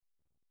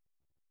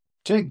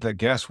Take the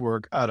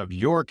guesswork out of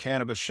your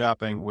cannabis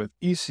shopping with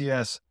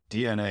ECS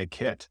DNA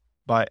Kit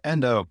by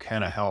Endo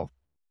Canna Health.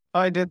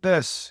 I did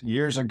this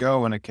years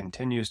ago, and it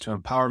continues to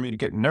empower me to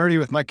get nerdy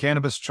with my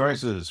cannabis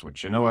choices,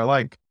 which you know I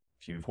like.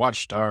 If you've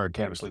watched our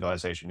Cannabis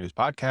Legalization News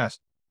podcast,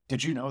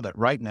 did you know that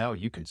right now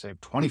you can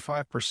save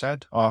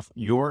 25% off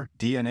your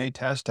DNA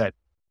test at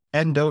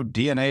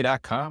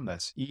endodna.com?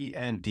 That's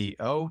ENDODNA.com,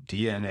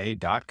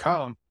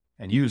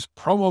 and use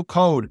promo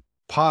code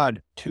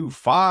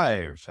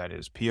POD25. That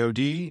is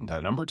POD, the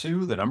number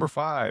 2, the number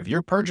 5.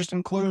 Your purchase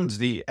includes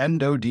the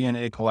Endo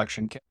DNA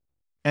Collection Kit,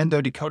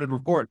 Endo Decoded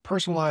Report,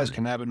 personalized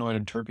cannabinoid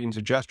and terpene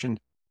suggestion,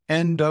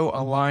 Endo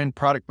aligned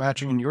product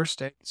matching in your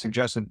state,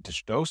 suggested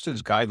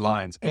dosage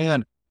guidelines,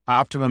 and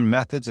optimum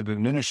methods of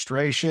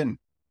administration.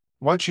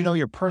 Once you know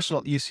your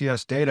personal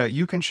ECS data,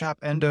 you can shop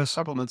Endo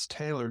supplements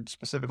tailored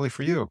specifically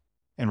for you.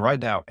 And right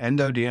now,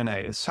 Endo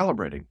DNA is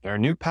celebrating their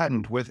new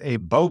patent with a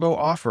BOGO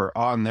offer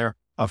on their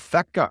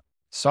Affeca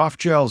soft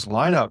gels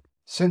lineup.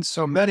 Since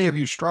so many of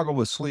you struggle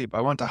with sleep,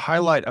 I want to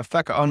highlight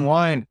Affeca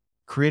Unwind,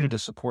 created to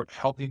support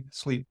healthy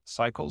sleep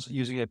cycles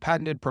using a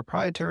patented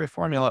proprietary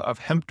formula of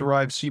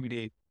hemp-derived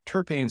CBD,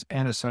 terpenes,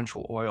 and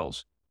essential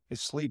oils. If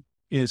sleep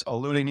is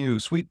eluding you,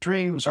 sweet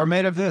dreams are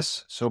made of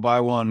this. So buy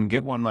one,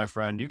 get one, my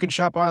friend. You can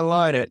shop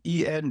online at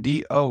endodna.com.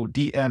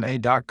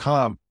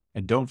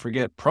 And don't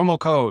forget promo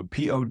code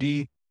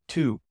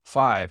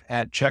POD25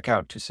 at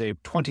checkout to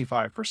save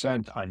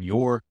 25% on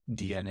your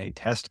DNA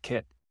test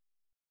kit.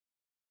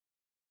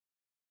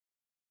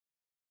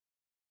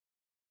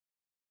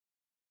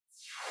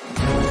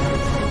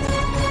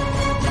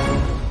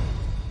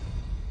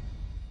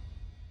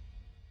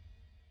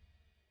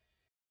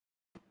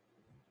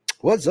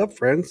 What's up,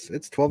 friends?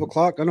 It's 12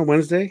 o'clock on a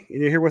Wednesday, and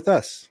you're here with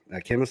us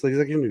at Cannabis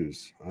Executive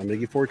News. I'm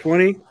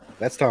Iggy420.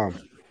 That's Tom.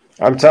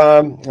 I'm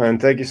Tom,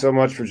 and thank you so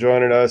much for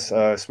joining us.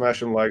 Smash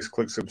some likes,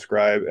 click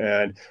subscribe.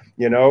 And,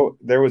 you know,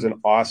 there was an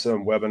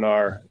awesome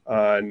webinar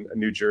on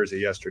New Jersey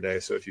yesterday.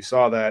 So if you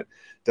saw that,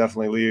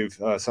 definitely leave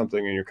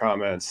something in your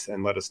comments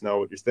and let us know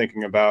what you're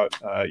thinking about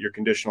your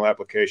conditional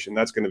application.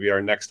 That's going to be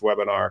our next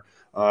webinar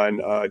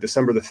on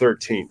December the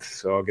 13th.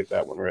 So I'll get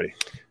that one ready.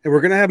 And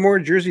we're going to have more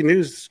Jersey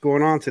news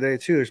going on today,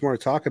 too. There's more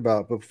to talk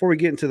about. But before we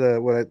get into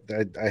what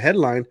I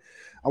headline,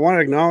 I want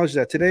to acknowledge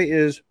that today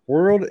is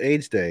World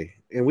AIDS Day.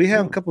 And we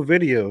have a couple of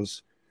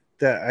videos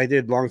that I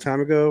did a long time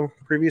ago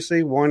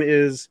previously. One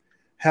is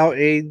how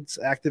AIDS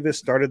activists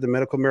started the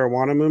medical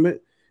marijuana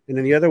movement. And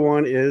then the other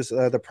one is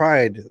the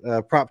Pride.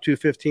 Prop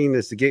 215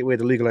 is the gateway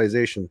to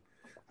legalization.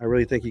 I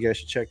really think you guys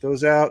should check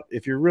those out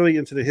if you're really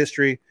into the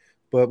history.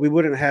 But we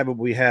wouldn't have what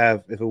we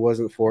have if it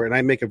wasn't for, and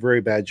I make a very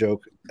bad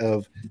joke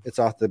of it's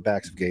off the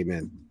backs of gay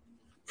men.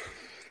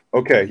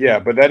 Okay, yeah,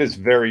 but that is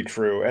very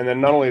true. And then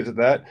not only is it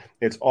that,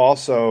 it's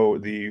also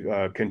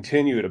the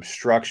continued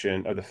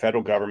obstruction of the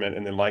federal government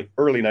in the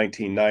early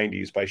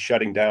 1990s by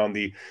shutting down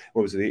the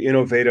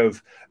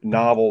Innovative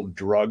Novel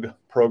Drug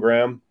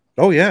Program.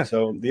 Oh, yeah.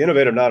 So the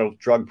Innovative Novel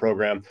Drug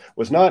Program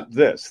was not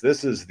this.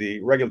 This is the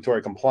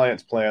regulatory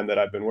compliance plan that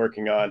I've been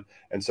working on.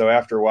 And so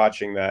after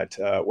watching that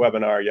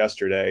webinar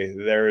yesterday,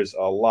 there is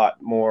a lot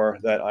more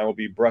that I will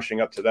be brushing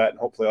up to that. And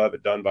hopefully I'll have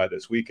it done by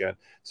this weekend.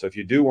 So if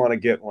you do want to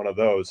get one of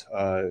those,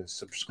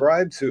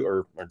 subscribe to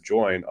or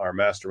join our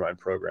mastermind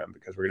program,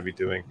 because we're going to be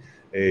doing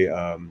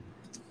a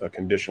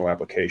conditional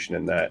application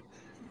in that.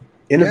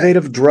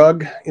 Innovative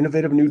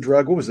new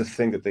drug. What was the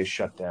thing that they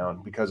shut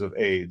down because of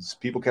AIDS?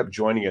 People kept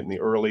joining it in the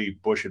early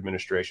Bush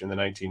administration in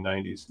the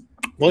 1990s.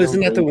 Well, isn't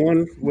that the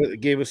one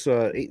that gave us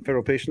 8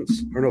 federal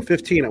patients? Or no,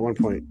 15 at one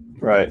point.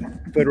 Right.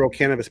 Federal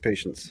cannabis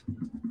patients.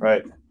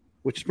 Right.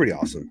 Which is pretty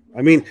awesome.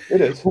 I mean, it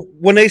is.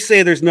 When they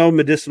say there's no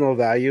medicinal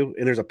value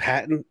and there's a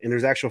patent and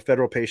there's actual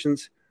federal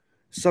patients,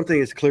 something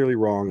is clearly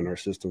wrong in our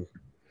system.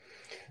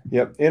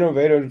 Yep.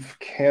 Innovative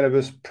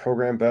cannabis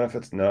program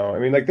benefits. No, I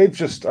mean,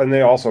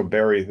 they also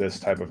bury this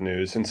type of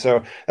news. And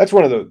so that's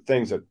one of the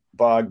things that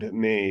bugged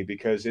me,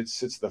 because it's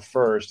the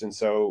first. And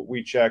so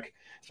we check,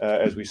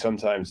 as we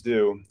sometimes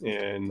do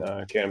in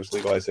cannabis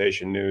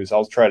legalization news.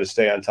 I'll try to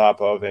stay on top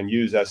of and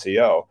use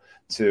SEO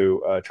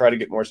to try to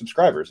get more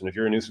subscribers. And if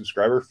you're a new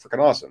subscriber,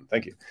 freaking awesome.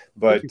 Thank you.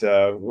 But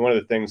one of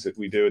the things that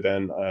we do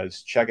then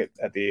is check it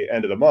at the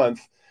end of the month.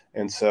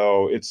 And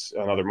so it's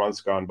another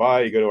month's gone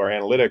by. You go to our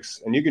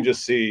analytics and you can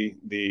just see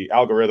the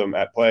algorithm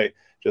at play,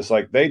 just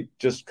like they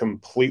just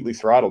completely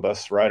throttled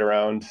us right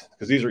around,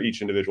 because these are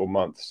each individual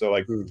month. So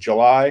like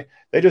July,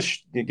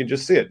 you can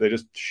just see it. They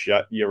just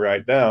shut you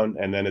right down.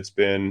 And then it's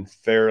been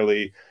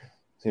fairly,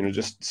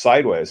 just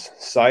sideways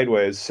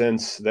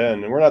since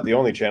then. And we're not the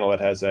only channel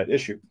that has that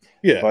issue.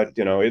 Yeah. But,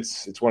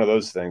 it's one of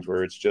those things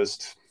where it's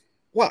just.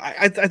 Well,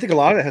 I think a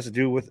lot of it has to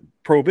do with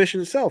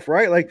prohibition itself,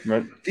 right? Like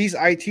These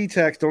IT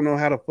techs don't know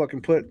how to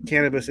fucking put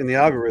cannabis in the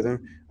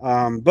algorithm.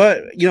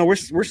 But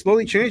we're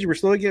slowly changing. We're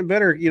slowly getting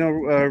better.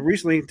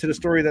 Recently, to the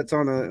story that's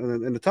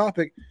in the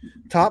topic,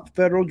 top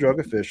federal drug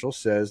official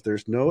says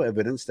there's no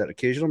evidence that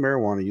occasional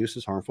marijuana use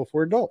is harmful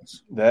for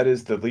adults. That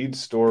is the lead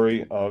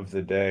story of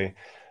the day.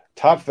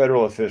 Top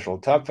federal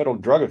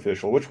drug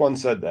official. Which one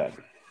said that?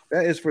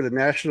 That is for the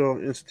National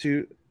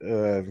Institute.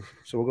 So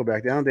we'll go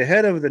back down. The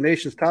head of the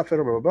nation's top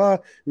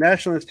federal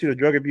National Institute of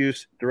Drug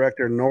Abuse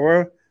Director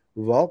Nora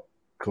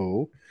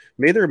Volkow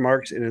made the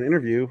remarks in an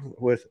interview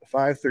with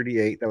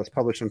 538 that was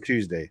published on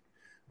Tuesday.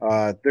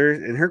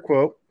 In her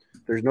quote,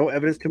 "There's no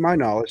evidence to my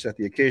knowledge that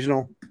the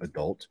occasional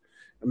adult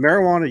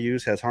marijuana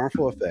use has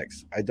harmful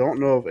effects. I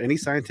don't know of any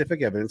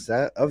scientific evidence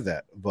of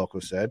that,"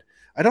 Volkow said.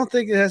 "I don't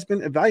think it has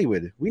been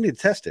evaluated. We need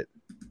to test it.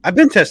 I've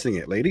been testing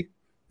it, lady."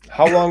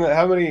 How long?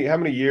 How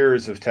many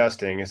years of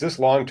testing? Is this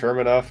long term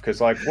enough?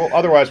 Because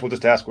otherwise we'll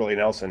just ask Willie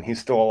Nelson. He's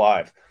still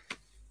alive.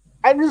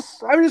 I'm just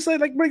saying,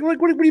 like, what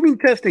do you mean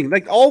testing?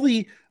 Like all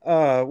the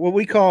what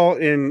we call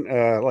in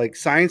like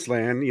science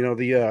land,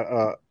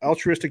 the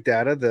altruistic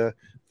data,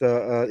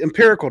 the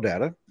empirical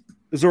data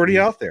is already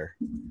out there.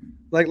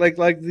 Like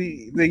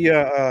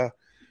the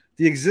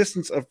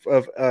existence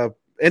of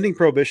ending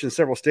prohibition in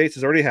several states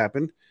has already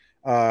happened.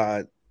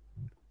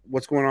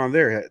 What's going on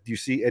there? Do you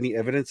see any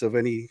evidence of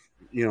any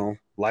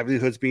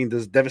livelihoods being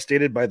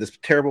devastated by this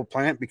terrible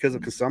plant because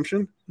of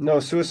consumption? No,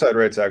 suicide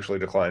rates actually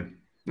decline.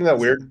 Isn't that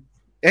weird?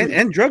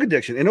 And drug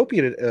addiction and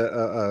opiate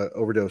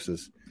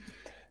overdoses.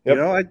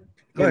 Yep.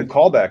 In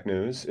callback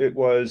news, it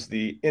was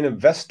the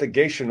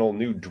investigational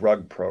new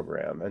drug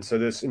program. And so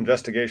this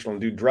investigational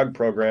new drug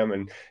program,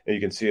 and you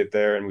can see it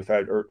there. And we've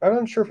had, I'm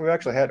not sure if we've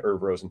actually had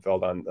Irv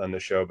Rosenfeld on the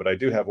show, but I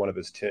do have one of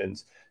his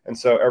tins. And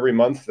so every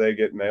month they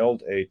get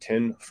mailed a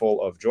tin full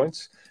of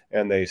joints,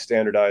 and they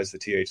standardize the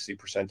THC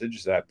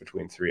percentage at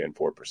between 3 and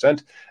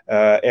 4%.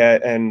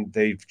 And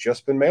they've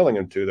just been mailing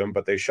them to them,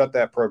 but they shut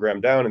that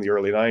program down in the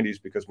early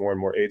 90s because more and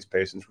more AIDS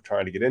patients were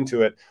trying to get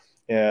into it.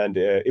 And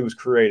it was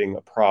creating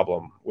a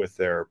problem with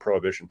their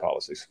prohibition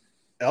policies.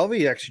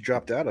 Elvie actually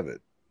dropped out of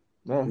it.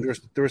 Oh.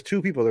 There was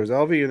two people. There was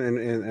Elvie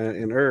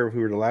and Irv, who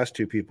were the last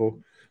two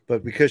people.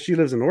 But because she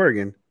lives in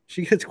Oregon,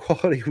 she gets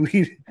quality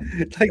weed.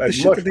 Like at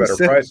much better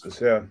prices,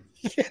 yeah.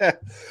 Yeah.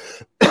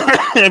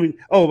 I mean,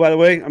 by the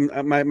way,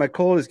 my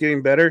cold is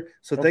getting better.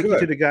 So thank you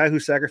to the guy who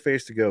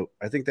sacrificed the goat.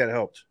 I think that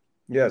helped.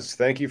 Yes,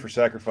 thank you for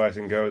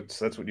sacrificing goats.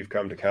 That's what you've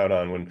come to count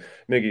on. When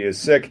Miggy is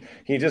sick,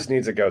 he just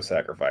needs a goat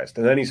sacrificed,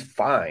 and then he's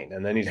fine,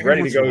 and then he's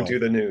ready to go do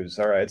the news.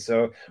 All right,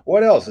 so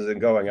what else is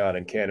going on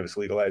in cannabis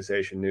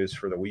legalization news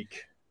for the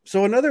week?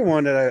 So another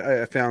one that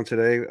I found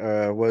today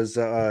was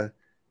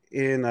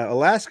in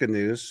Alaska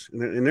news,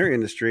 in their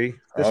industry.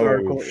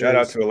 Shout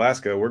out to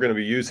Alaska. We're going to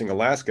be using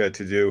Alaska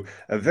to do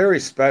a very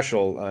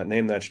special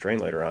Name That Strain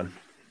later on.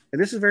 And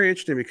this is very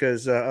interesting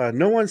because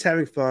no one's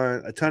having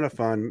fun, a ton of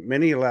fun.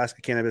 Many Alaska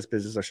cannabis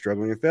businesses are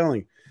struggling and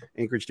failing.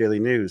 Anchorage Daily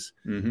News.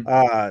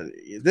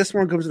 Mm-hmm. This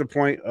one comes to the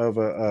point of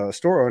a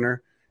store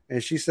owner,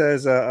 and she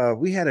says,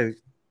 "We had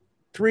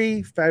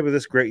 3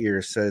 fabulous, great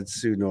years," said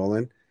Sue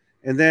Nolan,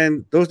 and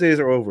then those days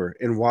are over.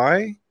 And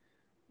why?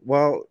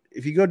 Well,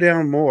 if you go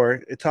down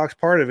more, it talks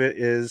part of it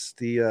is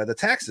the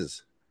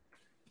taxes.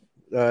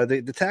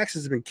 The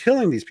taxes have been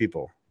killing these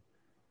people.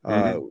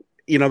 Mm-hmm.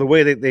 The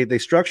way they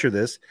structure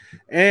this,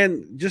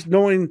 and just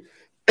knowing,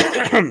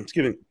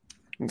 excuse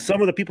me,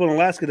 some of the people in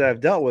Alaska that I've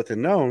dealt with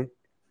and known,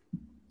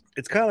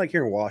 it's kind of like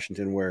here in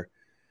Washington, where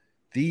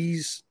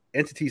these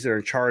entities that are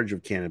in charge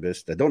of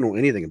cannabis that don't know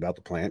anything about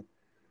the plant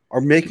are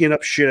making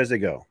up shit as they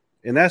go,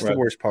 and that's the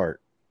worst part.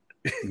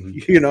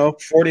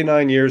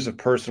 49 years of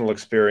personal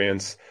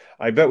experience.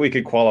 I bet we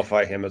could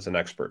qualify him as an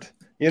expert.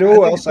 You know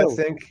who else I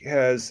think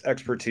has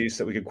expertise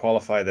that we could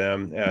qualify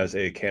them as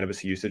a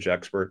cannabis usage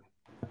expert?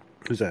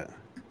 Who's that?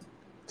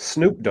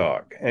 Snoop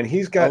Dogg. And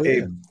he's got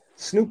a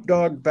Snoop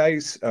Dogg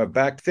backed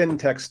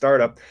fintech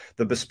startup.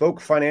 The Bespoke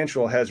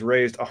Financial has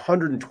raised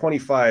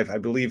 $125, I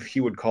believe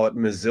he would call it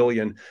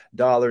mazillion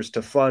dollars,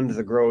 to fund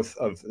the growth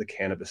of the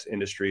cannabis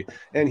industry.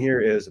 And here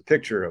is a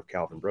picture of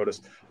Calvin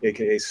Brodus,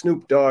 aka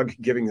Snoop Dogg,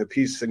 giving the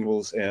peace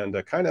signals and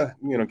kind of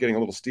getting a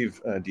little Steve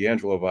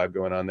D'Angelo vibe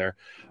going on there.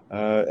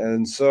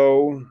 And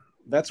so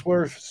that's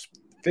where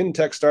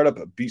fintech startup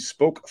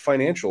Bespoke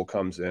Financial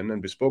comes in,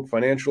 and Bespoke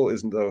Financial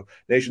is the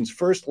nation's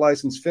first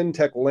licensed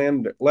fintech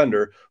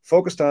lender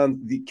focused on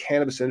the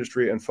cannabis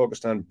industry and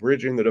focused on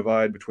bridging the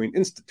divide between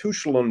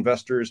institutional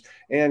investors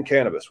and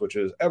cannabis, which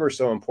is ever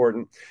so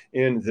important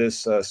in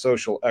this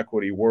social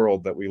equity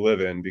world that we live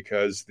in,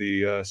 because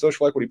the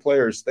social equity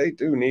players, they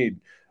do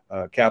need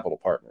capital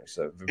partners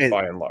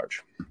by and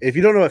large. If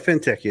you don't know what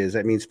fintech is,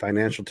 that means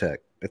financial tech.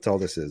 That's all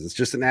this is. It's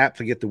just an app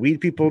to get the weed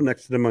people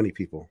next to the money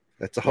people.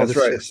 That's all this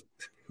is.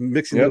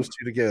 Mixing those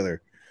two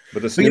together.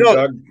 But the Snoop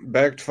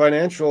Dogg-backed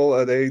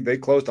financial, they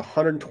closed a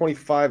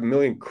 $125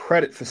 million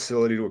credit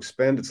facility to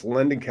expand its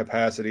lending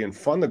capacity and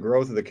fund the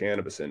growth of the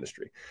cannabis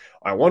industry.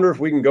 I wonder if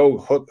we can go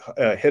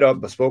hit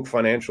up Bespoke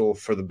Financial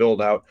for the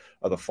build-out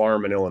of the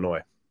farm in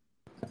Illinois.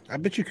 I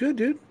bet you could,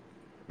 dude.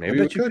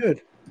 Maybe we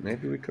could.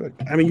 Maybe we could.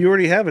 I mean, you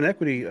already have an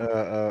equity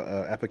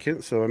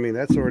applicant, so I mean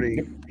that's already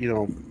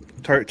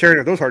tearing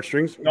at those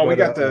heartstrings. No, we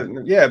got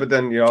but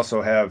then you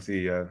also have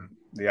the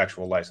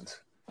actual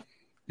license.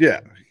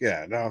 Yeah.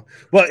 No.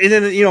 Well, and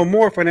then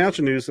more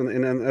financial news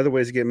and other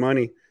ways to get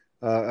money.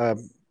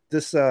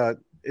 This in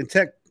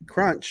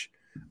TechCrunch,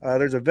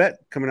 there's a vet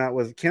coming out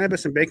with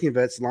cannabis and banking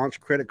vets launch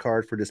credit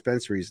card for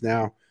dispensaries.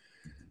 Now,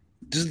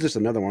 this is just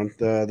another one.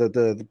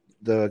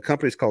 The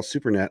company's called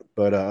Supernet,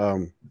 but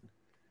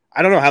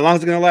I don't know how long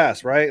it's going to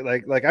last, right?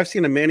 Like I've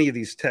seen many of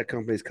these tech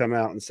companies come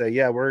out and say,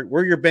 yeah,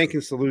 we're your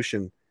banking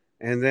solution.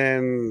 And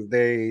then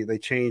they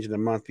change in a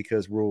month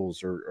because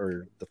rules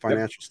or the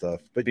financial stuff.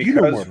 But because you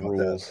know more about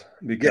rules,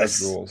 that.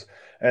 because rules.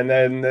 And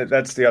then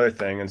that's the other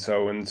thing. And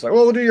so when it's like,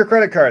 well, we'll do your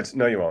credit cards.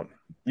 No, you won't.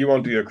 You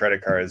won't do your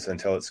credit cards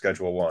until it's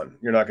Schedule 1.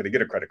 You're not going to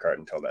get a credit card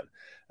until then,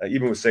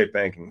 even with safe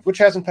banking, which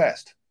hasn't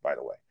passed, by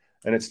the way.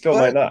 And it still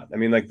might not. I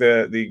mean, like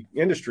the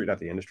industry, not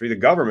the industry, the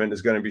government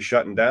is going to be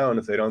shutting down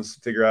if they don't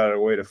figure out a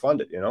way to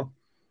fund it, you know?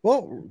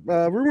 Well,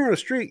 rumor on the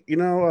street,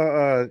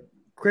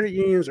 credit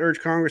unions urge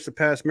Congress to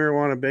pass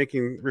marijuana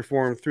banking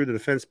reform through the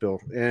defense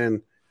bill.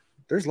 And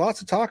there's lots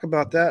of talk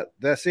about that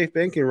safe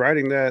banking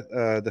writing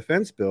that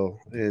defense bill.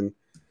 And,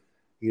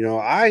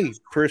 I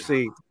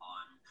personally,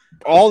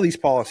 all these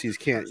policies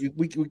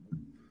we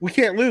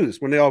can't lose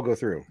when they all go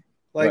through.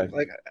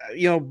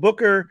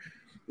 Booker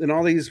and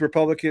all these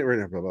Republican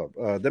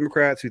or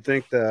Democrats who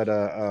think that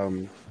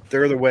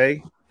they're the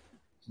way.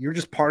 You're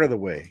just part of the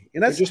way.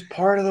 And that's just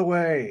part of the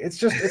way.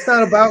 It's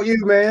not about you,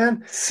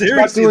 man.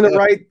 Seriously, it's about doing the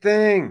right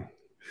thing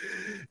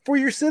for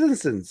your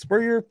citizens,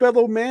 for your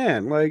fellow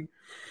man.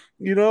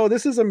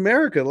 This is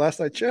America. Last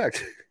I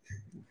checked.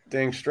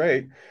 Dang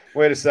straight.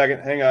 Wait a second.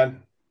 Hang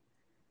on.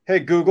 Hey,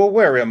 Google,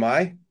 where am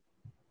I?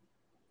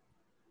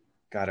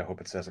 God, I hope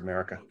it says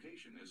America.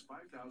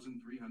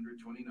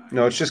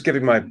 No, it's just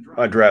giving my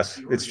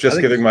address. It's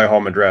just giving my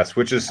home address,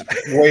 which is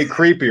way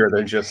creepier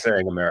than just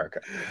saying America.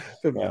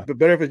 But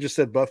better if it just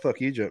said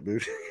 "buttfuck Egypt,"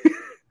 dude.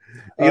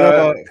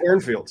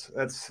 Cornfields.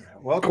 That's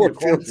welcome to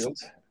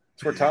Cornfields.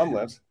 That's where Tom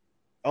lives.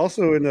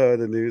 Also in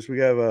the news, we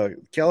have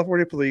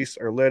California police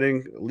are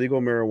letting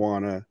legal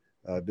marijuana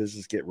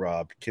business get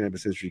robbed.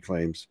 Cannabis industry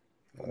claims.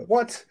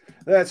 What?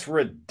 That's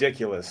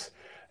ridiculous.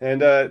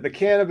 And the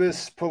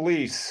cannabis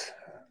police,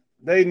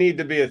 they need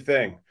to be a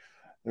thing.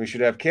 We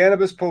should have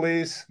cannabis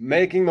police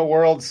making the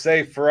world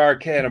safe for our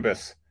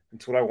cannabis.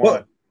 That's what I want.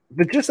 Well,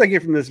 the gist I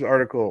get from this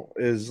article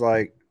is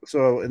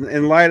so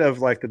in light of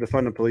the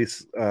defund the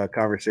police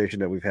conversation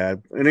that we've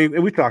had,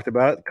 and we talked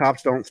about it,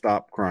 cops don't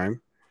stop crime,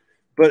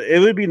 but it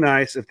would be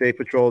nice if they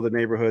patrol the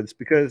neighborhoods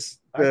because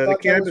I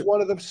thought that was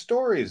one of the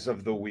stories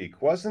of the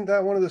week. Wasn't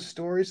that one of the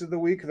stories of the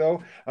week,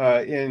 though?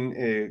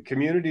 In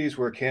communities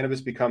where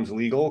cannabis becomes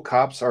legal,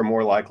 cops are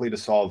more likely to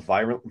solve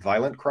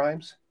violent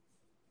crimes.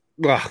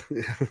 Well,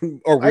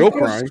 or real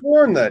crime. I could have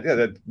sworn that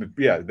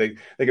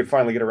they could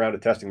finally get around to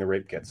testing the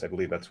rape kits. I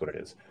believe that's what it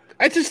is.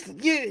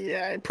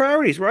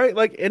 Priorities, right?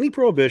 Like any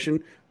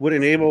prohibition would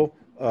enable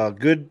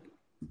good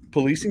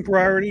policing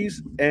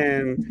priorities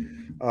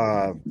and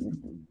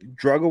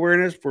drug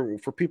awareness for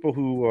people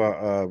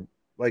who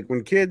like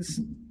when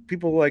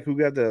people who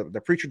got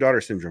the preacher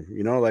daughter syndrome.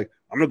 I'm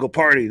gonna go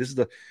party. This is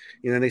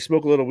they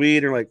smoke a little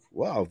weed and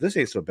wow, this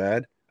ain't so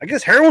bad. I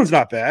guess heroin's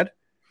not bad.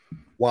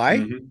 Why?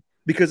 Mm-hmm.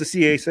 Because the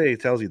CAA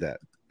tells you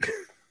that.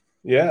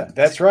 Yeah,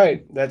 that's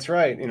right. That's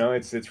right.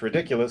 It's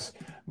ridiculous,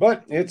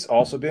 but it's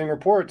also being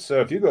reported.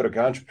 So if you go to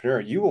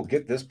Ganjapreneur, you will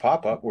get this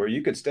pop-up where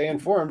you could stay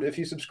informed if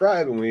you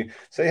subscribe. And we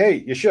say,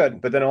 hey, you should,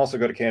 but then also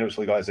go to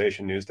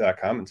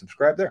cannabislegalizationnews.com and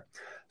subscribe there.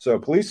 So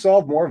police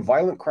solve more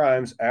violent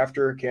crimes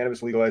after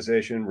cannabis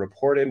legalization,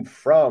 reported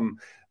from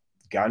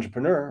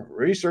Ganjapreneur.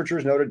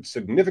 Researchers noted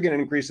significant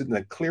increases in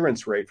the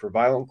clearance rate for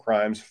violent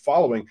crimes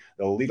following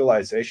the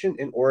legalization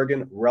in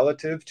Oregon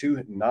relative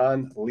to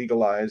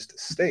non-legalized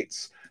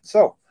states.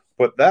 So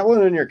put that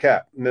one in your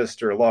cap,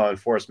 Mr. Law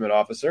Enforcement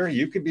Officer.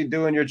 You could be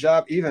doing your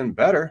job even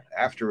better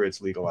after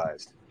it's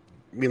legalized.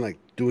 I mean,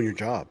 doing your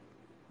job.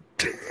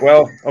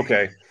 Well,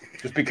 okay.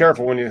 Just be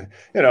careful when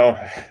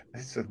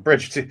it's a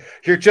bridge.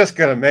 You're just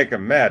going to make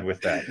them mad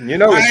with that. And he's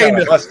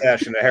got a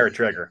mustache and a hair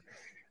trigger.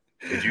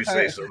 Did you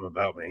say something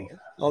about me?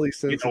 All these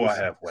things. I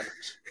have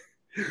weapons.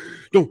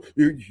 No,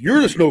 you're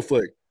the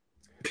snowflake.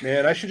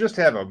 Man, I should just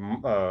have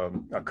a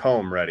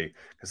comb ready.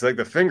 It's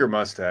the finger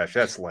mustache.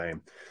 That's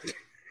lame.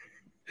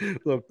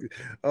 Look,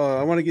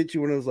 I want to get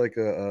you one of those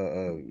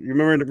you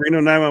remember in the Reno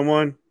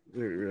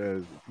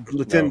 911,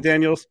 Lieutenant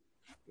Daniels?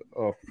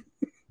 Oh,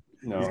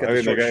 no, he's got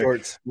the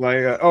shorts.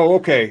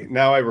 Okay.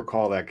 Now I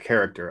recall that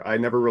character. I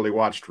never really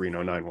watched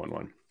Reno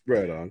 911.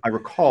 Right on. I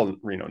recall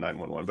Reno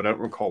 911, but I don't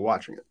recall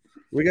watching it.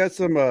 We got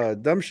some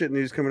dumb shit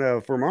news coming out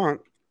of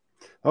Vermont.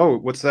 Oh,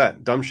 what's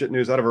that? Dumb shit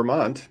news out of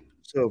Vermont.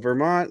 So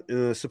Vermont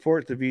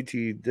support the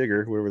VT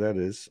Digger, whoever that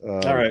is. All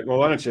right. Well,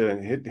 why don't you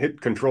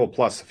hit Control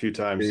Plus a few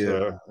times,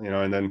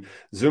 and then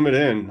zoom it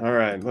in. All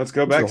right. Let's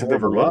go back to the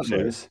Vermont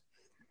news.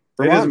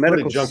 Vermont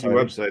Medical Society.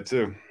 Website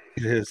too.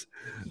 It is.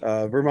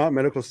 Vermont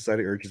Medical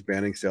Society urges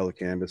banning sale of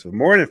cannabis with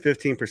more than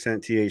 15%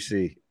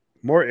 THC.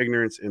 More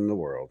ignorance in the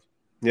world.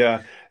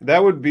 Yeah,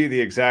 that would be the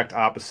exact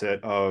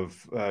opposite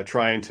of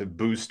trying to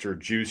boost or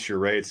juice your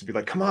rates. It'd be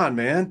like, come on,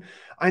 man.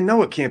 I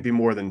know it can't be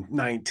more than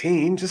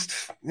 19.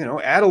 Just,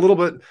 add a little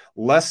bit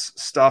less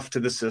stuff to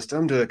the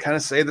system to kind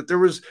of say that there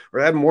was, or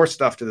add more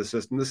stuff to the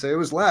system to say it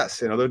was less.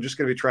 They're just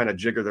going to be trying to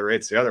jigger the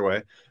rates the other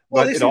way.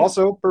 Well, But it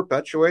also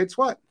perpetuates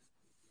what?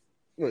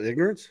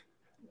 Ignorance?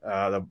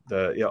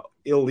 The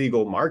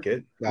illegal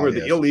market, Oh, where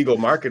yes. the illegal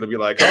market will be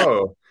like,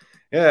 oh,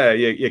 yeah,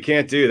 you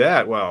can't do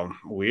that. Well,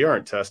 we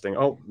aren't testing.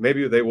 Oh,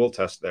 maybe they will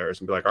test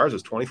theirs and be like, ours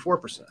is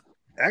 24%.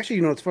 Actually,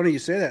 it's funny you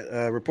say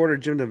that. Reporter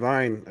Jim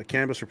Devine, a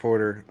cannabis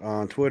reporter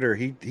on Twitter,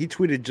 he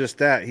tweeted just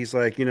that. He's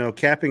like,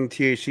 capping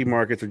THC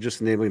markets are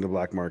just enabling the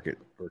black market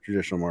or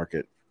traditional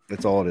market.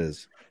 That's all it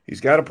is. He's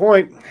got a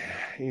point.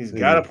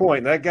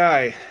 That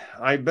guy,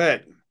 I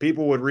bet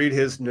people would read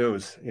his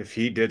news if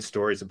he did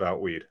stories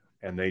about weed,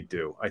 and they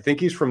do. I think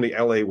he's from the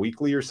LA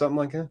Weekly or something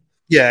like that.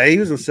 Yeah, he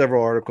was in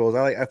several articles.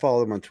 I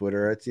follow him on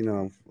Twitter. It's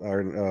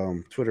our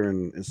Twitter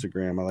and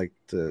Instagram. I like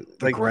to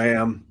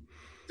Gram.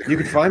 You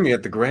can find me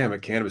at the Gram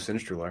at Cannabis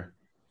Industry Lawyer.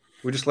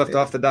 We just left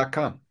off the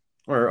 .com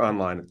or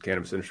online at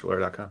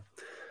cannabisindustrylawyer.com.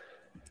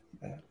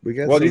 We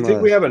got. Well, do you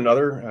think we have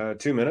another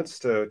 2 minutes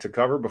to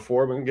cover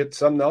before we can get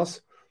something else?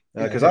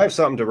 Because I have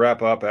something to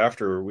wrap up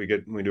after we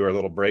do our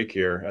little break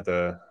here at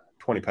the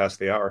 20 past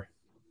the hour.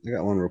 I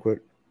got one real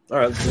quick. All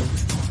right, let's do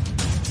it.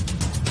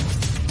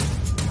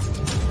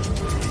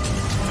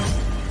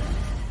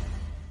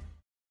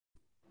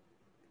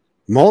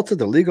 Malta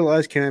to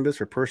legalize cannabis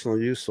for personal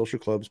use, social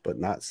clubs, but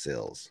not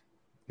sales.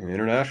 In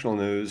international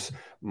news,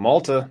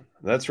 Malta,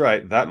 that's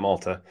right, that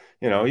Malta,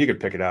 you could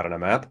pick it out on a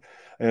map,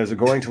 is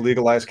going to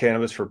legalize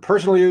cannabis for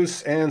personal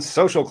use and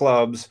social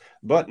clubs,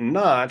 but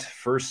not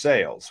for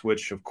sales,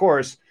 which, of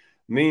course,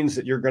 means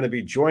that you're going to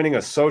be joining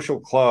a social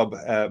club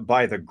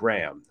by the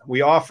gram.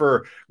 We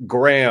offer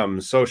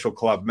gram social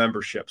club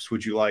memberships.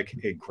 Would you like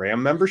a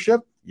gram membership?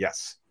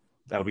 Yes.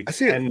 That'll be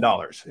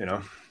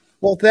 $10,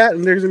 Well, that,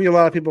 and there's going to be a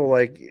lot of people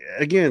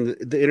again,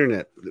 the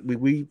internet.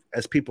 We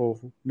as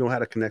people know how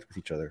to connect with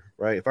each other,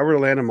 right? If I were to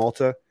land in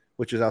Malta,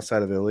 which is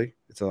outside of Italy,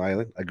 it's an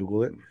island. I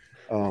Google it.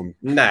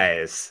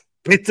 Nice.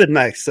 It's a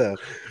nice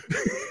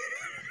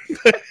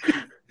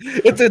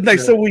it's a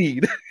nice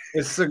weed.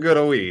 It's a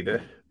good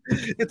weed.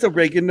 It's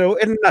oregano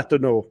and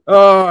natto.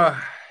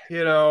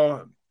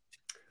 Oh,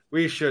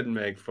 we shouldn't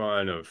make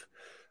fun of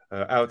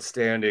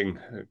outstanding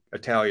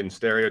Italian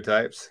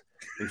stereotypes.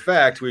 In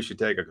fact, we should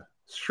take a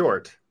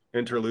short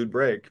interlude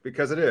break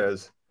because it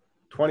is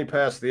 20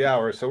 past the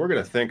hour. So we're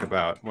going to think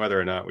about whether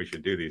or not we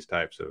should do these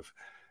types of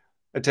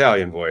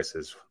Italian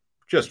voices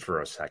just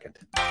for a second.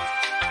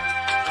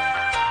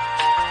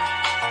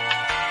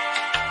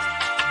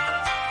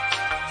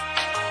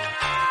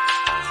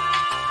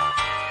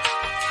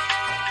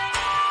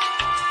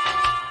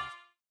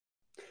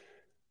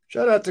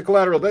 Shout out to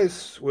Collateral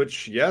Base,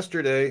 which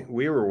yesterday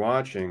we were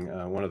watching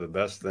one of the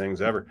best things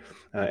ever,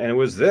 and it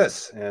was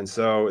this. And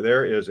so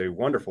there is a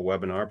wonderful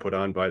webinar put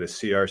on by the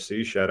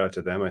CRC. Shout out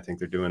to them. I think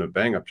they're doing a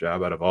bang-up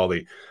job out of all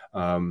the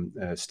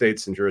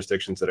states and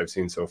jurisdictions that I've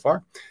seen so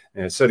far.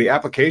 And so the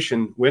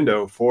application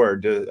window for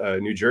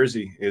New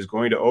Jersey is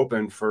going to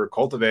open for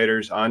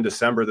cultivators on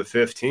December the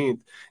 15th.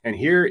 And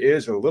here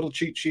is a little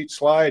cheat sheet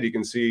slide. You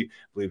can see,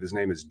 I believe his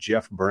name is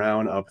Jeff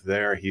Brown up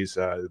there. He's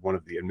one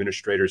of the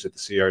administrators at the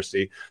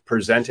CRC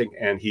presenting,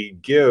 and he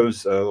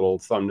gives a little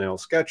thumbnail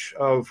sketch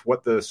of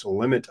what this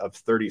limit of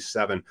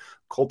 37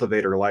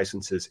 cultivator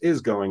licenses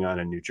is going on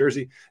in New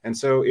Jersey. And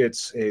so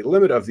it's a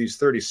limit of these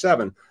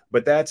 37,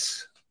 but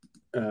that's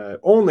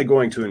only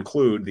going to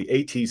include the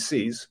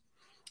ATCs.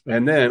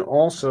 And then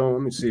also,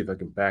 let me see if I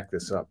can back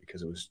this up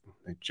because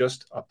I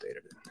just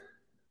updated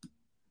it.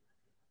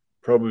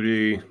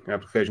 Probity,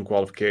 application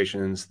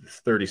qualifications,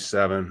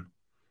 37.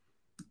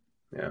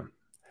 Yeah.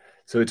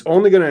 So it's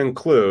only going to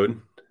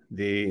include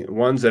the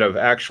ones that have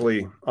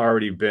actually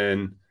already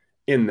been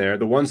in there,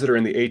 the ones that are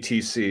in the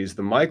ATCs.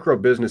 The micro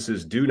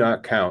businesses do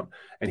not count.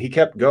 And he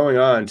kept going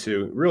on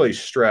to really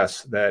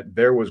stress that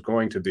there was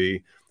going to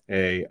be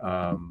a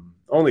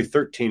only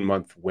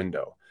 13-month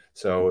window.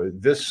 So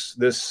this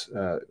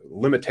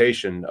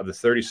limitation of the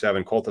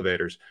 37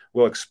 cultivators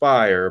will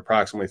expire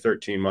approximately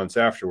 13 months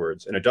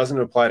afterwards. And it doesn't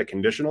apply to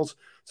conditionals.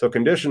 So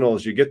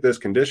conditionals, you get this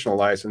conditional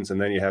license,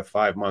 and then you have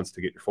 5 months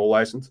to get your full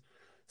license.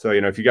 So,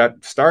 if you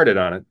got started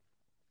on it,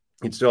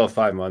 you'd still have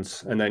 5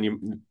 months, and then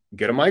you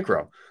get a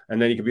micro, and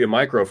then you can be a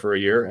micro for a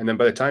year. And then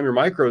by the time your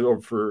micro is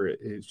over,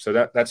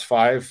 so that's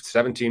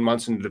 17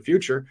 months into the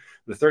future,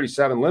 the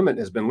 37 limit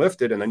has been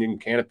lifted, and then you can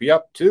canopy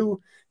up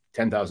to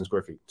 10,000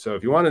 square feet. So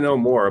if you want to know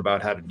more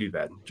about how to do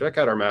that, check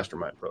out our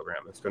mastermind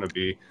program. It's going to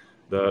be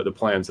the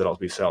plans that I'll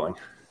be selling.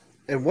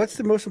 And what's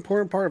the most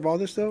important part of all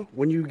this, though?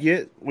 When you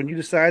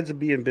decide to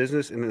be in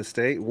business in the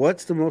state,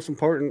 what's the most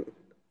important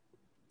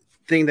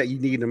thing that you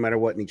need no matter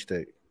what in each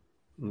state?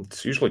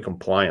 It's usually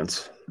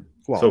compliance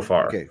so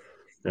far. Okay.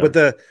 Yeah.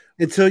 But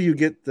until you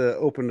get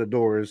open the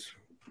doors,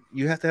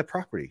 you have to have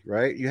property,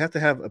 right? You have to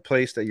have a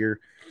place that you're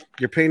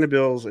paying the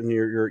bills and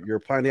you're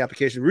applying the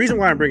application. The reason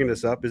why I'm bringing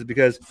this up is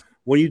because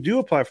when you do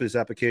apply for these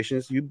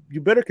applications, you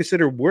better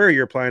consider where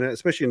you're applying at,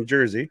 especially in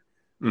Jersey.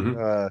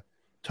 Mm-hmm.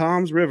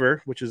 Toms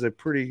River, which is a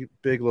pretty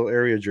big little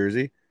area of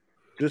Jersey.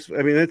 It's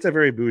a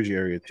very bougie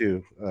area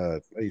too.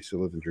 I used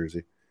to live in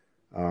Jersey.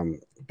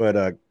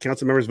 But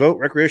council members vote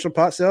recreational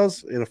pot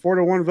sales in a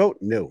 4-1 vote.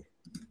 No,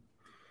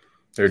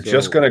 they're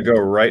just going to go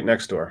right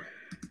next door.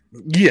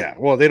 Yeah,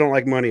 well, they don't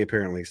like money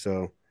apparently.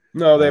 So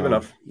no, they have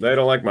enough. They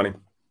don't like money.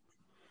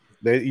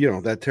 They,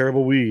 that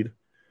terrible weed.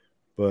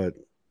 But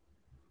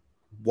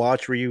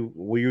watch where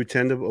you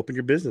tend to open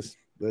your business.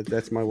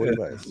 That's my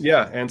advice.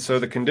 Yeah, and so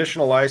the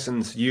conditional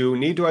license, you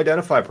need to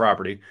identify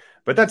property,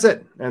 but that's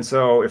it. And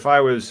so if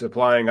I was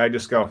applying, I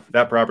just go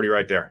that property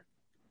right there,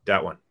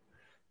 that one.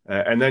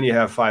 And then you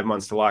have 5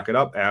 months to lock it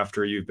up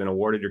after you've been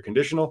awarded your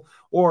conditional,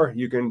 or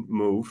you can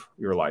move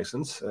your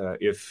license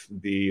if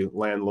the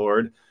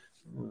landlord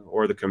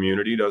or the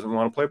community doesn't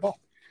want to play ball.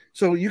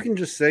 So you can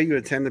just say you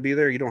intend to be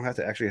there. You don't have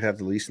to actually have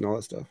the lease and all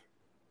that stuff.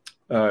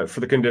 For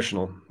the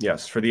conditional,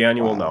 yes. For the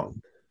annual, no.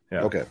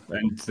 Yeah. Okay.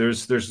 And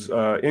there's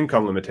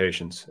income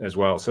limitations as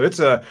well. So it's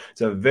a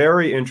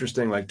very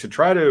interesting, like, to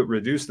try to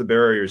reduce the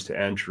barriers to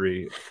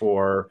entry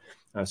for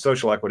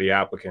social equity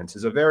applicants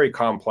is a very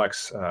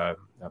complex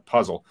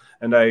puzzle.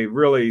 And I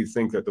really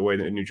think that the way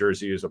that New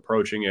Jersey is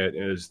approaching it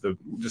is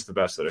just the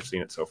best that I've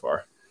seen it so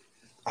far.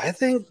 I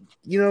think,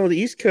 the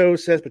East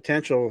Coast has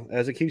potential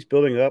as it keeps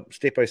building up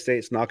state by state.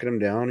 It's knocking them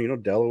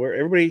down. Delaware,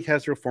 everybody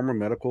has their form of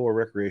medical or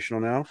recreational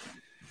now.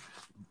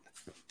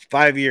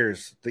 5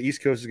 years, the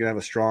East Coast is going to have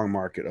a strong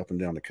market up and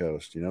down the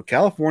coast.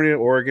 California,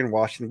 Oregon,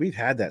 Washington, we've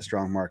had that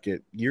strong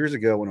market years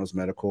ago when it was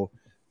medical.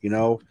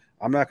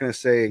 I'm not going to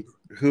say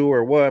who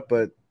or what,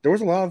 but there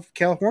was a lot of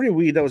California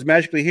weed that was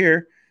magically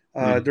here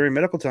during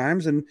medical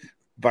times, and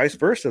vice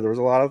versa. There was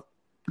a lot of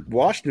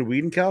Washington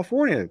weed in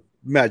California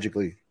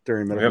magically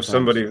during medical times. We have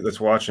somebody that's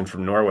watching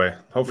from Norway.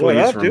 Hopefully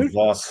he's from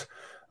Voss.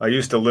 I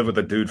used to live with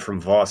a dude from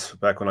Voss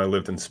back when I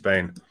lived in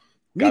Spain.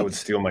 Guy would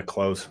steal my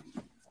clothes.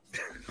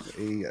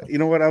 You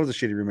know what? I was a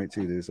shitty roommate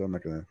too, dude. So I'm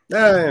not gonna.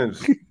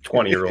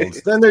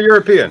 20-year-olds. Then they're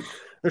European.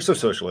 They're so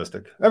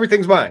socialistic.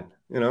 Everything's mine.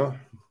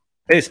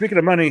 Hey, speaking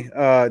of money,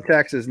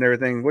 taxes and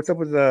everything, what's up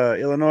with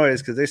Illinois?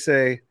 Because they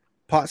say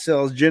pot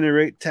sales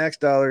generate tax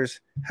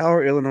dollars. How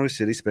are Illinois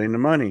cities spending the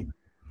money?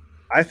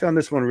 I found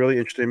this one really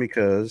interesting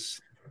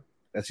because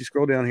as you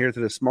scroll down here to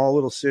the small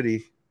little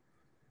city,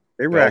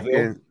 they rack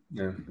in.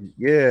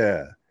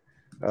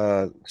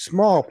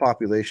 Small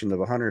population of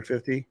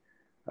 150.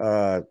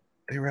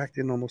 They racked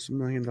in almost $1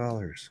 million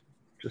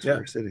just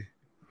for a city.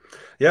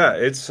 Yeah,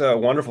 it's a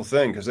wonderful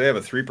thing because they have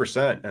a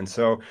 3%. And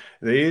so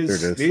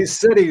these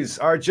cities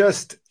are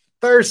just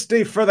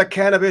thirsty for the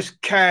cannabis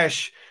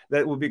cash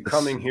that will be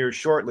coming here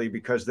shortly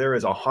because there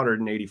is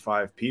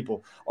 185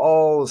 people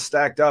all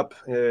stacked up.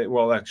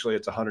 Actually,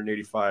 it's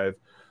 185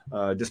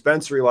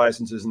 dispensary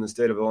licenses in the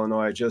state of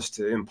Illinois just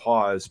in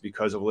pause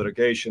because of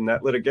litigation.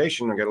 That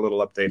litigation, I got a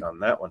little update on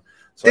that one.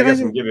 So I guess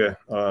I can give you an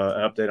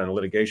update on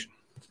litigation.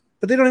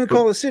 But they don't even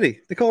call it a city.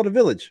 They call it a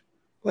village.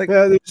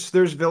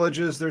 There's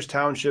villages, there's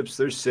townships,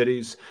 there's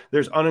cities,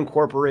 there's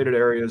unincorporated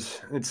areas.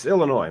 It's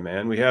Illinois,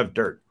 man. We have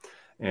dirt.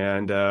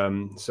 And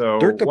so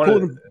dirt to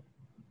pull in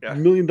 $1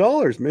 million,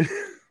 man.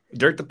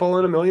 Dirt to pull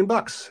in $1 million.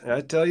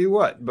 I tell you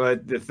what.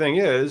 But the thing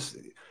is,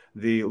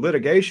 the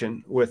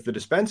litigation with the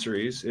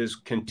dispensaries is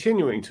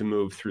continuing to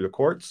move through the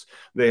courts.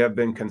 They have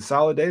been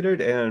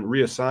consolidated and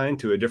reassigned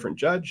to a different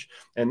judge.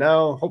 And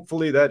now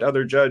hopefully that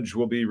other judge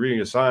will be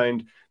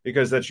reassigned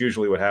because that's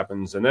usually what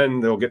happens. And then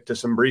they'll get to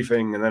some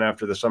briefing. And then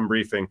after some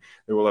briefing,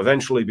 there will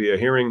eventually be a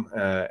hearing.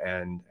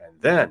 And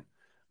then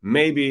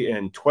maybe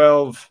in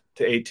 12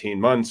 to 18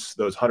 months,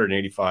 those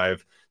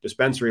 185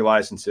 dispensary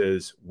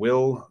licenses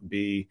will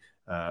be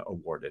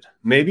awarded.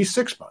 Maybe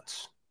 6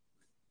 months,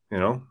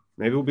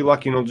 Maybe we'll be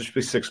lucky and it'll just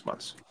be 6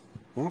 months.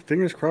 Well,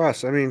 fingers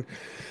crossed. I mean,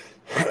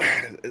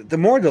 the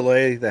more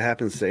delay that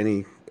happens to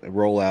any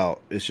rollout,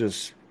 it's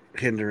just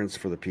hindrance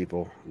for the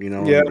people,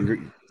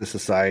 the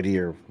society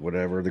or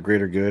whatever, the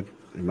greater good,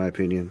 in my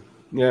opinion.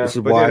 Yeah. This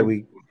is why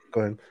we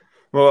go ahead.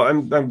 Well,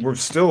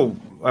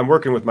 I'm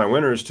working with my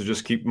winners to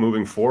just keep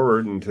moving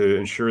forward and to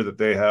ensure that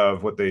they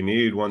have what they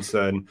need once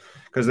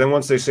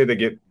they say they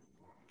get.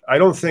 I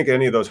don't think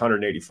any of those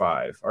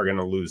 185 are going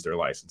to lose their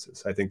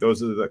licenses. I think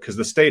those are because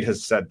the state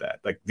has said that,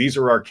 like, these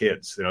are our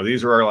kids,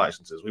 these are our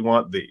licenses. We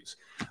want these.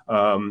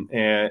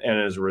 And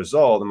as a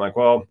result, I'm like,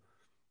 well,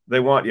 they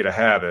want you to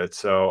have it.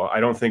 So I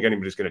don't think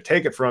anybody's going to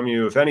take it from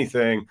you. If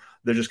anything,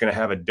 they're just going to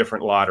have a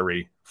different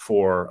lottery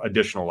for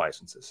additional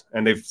licenses.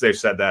 And they've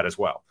said that as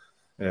well.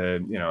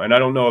 And I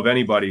don't know of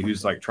anybody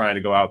who's like trying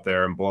to go out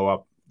there and blow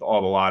up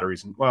all the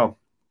lotteries. And well,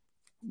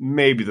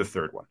 maybe the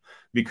third one,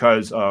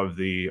 because of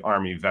the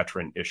Army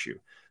veteran issue.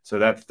 So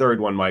that third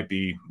one might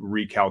be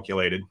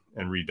recalculated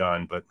and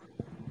redone, but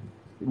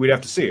we'd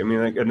have to see. I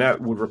mean, and that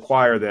would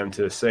require them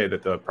to say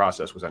that the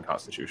process was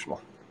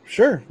unconstitutional.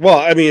 Sure. Well,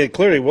 I mean, it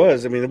clearly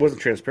was. I mean, it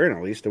wasn't transparent.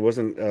 At least it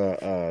wasn't.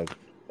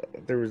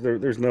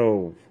 There's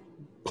no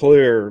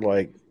clear,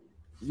 like,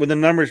 when the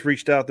numbers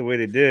reached out the way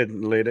they did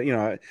later.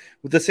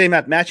 With the same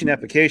matching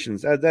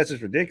applications. That's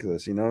just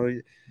ridiculous.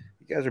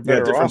 guys are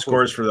better different off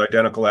scores for the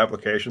identical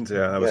applications.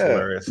 Yeah, that was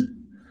hilarious.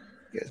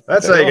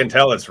 That's how you can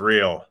tell it's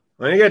real.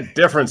 When you get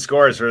different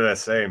scores for the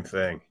same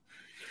thing.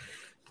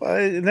 Well,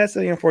 and that's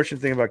the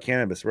unfortunate thing about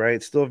cannabis, right?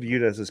 It's still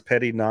viewed as this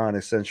petty,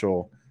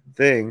 non-essential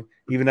thing,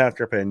 even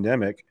after a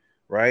pandemic,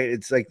 right?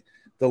 It's like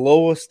the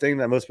lowest thing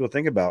that most people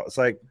think about. It's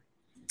like,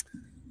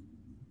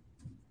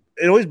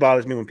 it always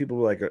bothers me when people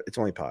are like, it's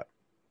only pot.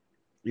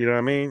 You know what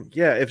I mean?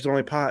 Yeah, if it's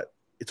only pot,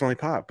 it's only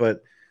pot.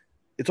 But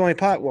it's only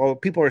pot while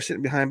people are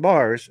sitting behind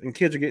bars and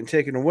kids are getting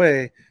taken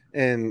away.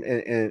 And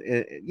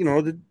you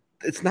know,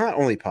 it's not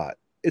only pot.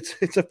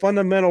 It's a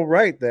fundamental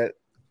right that.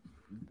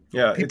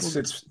 Yeah,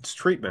 it's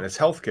treatment. It's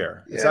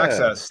healthcare. It's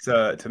access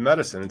to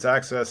medicine. It's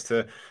access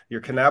to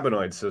your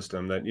cannabinoid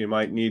system that you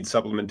might need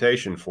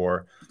supplementation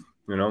for,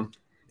 you know.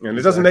 And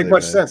it doesn't make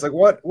much sense. Like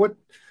what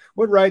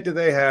right do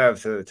they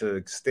have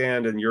to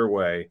stand in your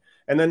way?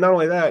 And then not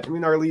only that, I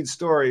mean, our lead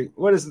story,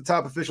 what does the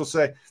top official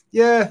say?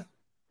 Yeah,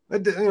 you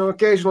know,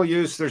 occasional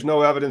use, there's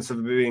no evidence of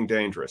it being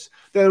dangerous.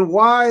 Then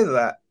why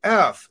the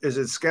F is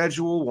it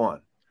Schedule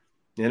 1?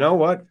 You know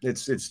what?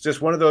 It's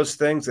just one of those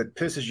things that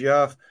pisses you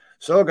off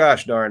so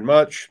gosh darn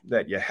much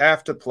that you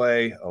have to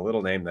play a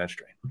little Name That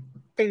Strain.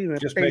 It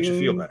just makes you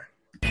feel better.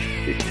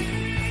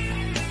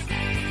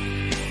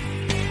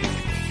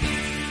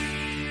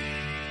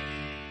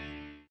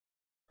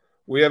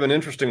 We have an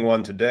interesting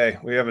one today.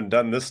 We haven't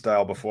done this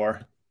style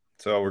before.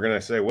 So we're going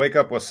to say, wake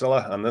up,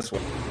 Wasilla, on this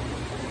one.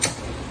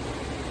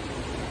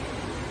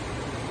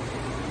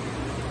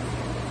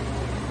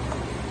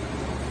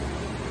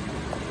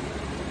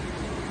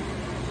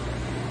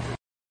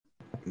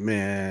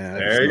 Man,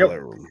 there you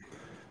go.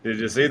 Did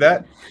you see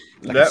that?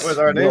 That was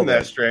our Name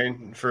That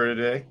Strain for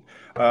today.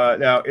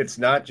 Now, it's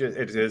not just,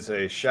 it is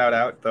a shout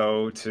out,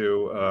 though,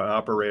 to an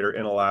operator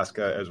in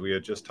Alaska, as we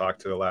had just talked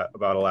to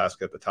about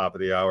Alaska at the top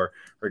of the hour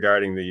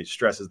regarding the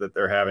stresses that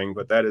they're having.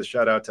 But that is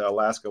shout out to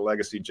Alaska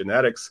Legacy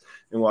Genetics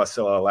in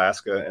Wasilla,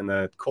 Alaska, and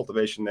the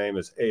cultivation name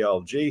is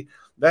ALG.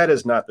 That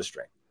is not the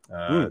strain.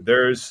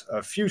 There's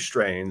a few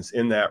strains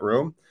in that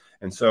room,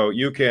 and so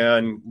you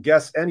can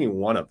guess any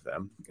one of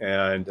them,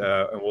 and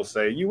we'll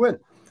say you win.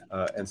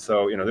 And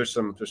so, you know, there's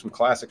some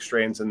classic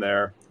strains in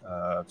there,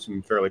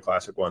 some fairly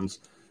classic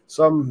ones,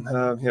 some,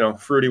 you know,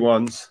 fruity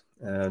ones,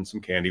 and some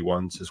candy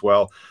ones as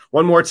well.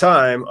 One more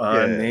time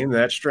on Name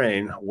That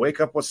Strain.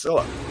 Wake up,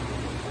 Wasilla.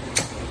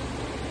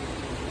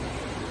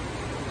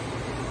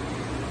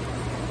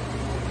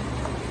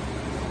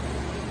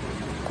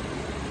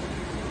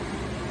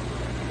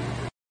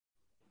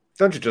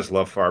 Don't you just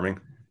love farming?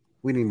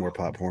 We need more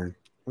popcorn.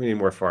 We need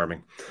more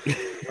farming.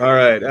 All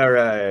right.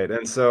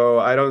 And so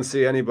I don't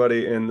see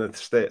anybody in the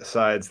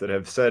sides that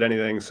have said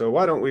anything. So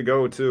why don't we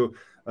go to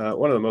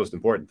one of the most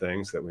important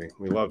things that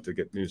we love to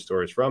get news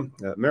stories from,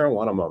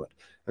 Marijuana Moment.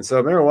 And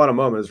so Marijuana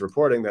Moment is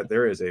reporting that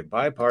there is a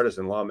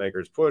bipartisan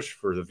lawmakers push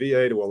for the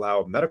VA to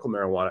allow medical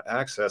marijuana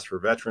access for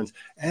veterans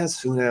as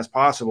soon as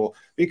possible,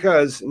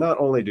 because not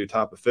only do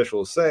top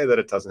officials say that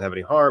it doesn't have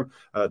any harm,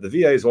 the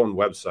VA's own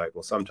website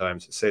will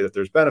sometimes say that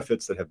there's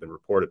benefits that have been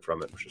reported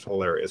from it, which is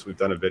hilarious. We've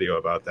done a video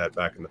about that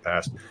back in the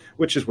past,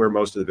 which is where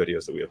most of the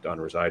videos that we have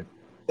done reside.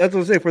 That's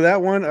what I say. For that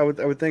one, I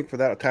would think for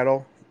that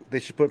title, they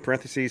should put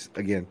parentheses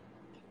again.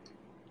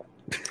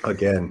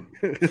 Again.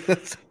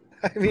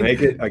 I mean,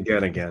 make it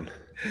again.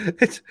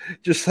 It's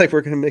just like we're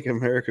going to make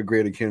America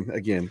great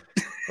again.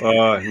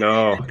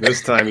 No,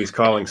 this time he's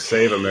calling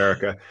Save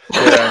America.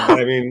 Yeah,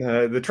 I mean,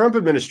 the Trump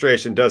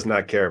administration does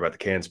not care about the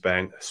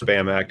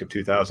Spam Act of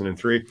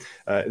 2003.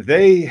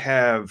 They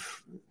have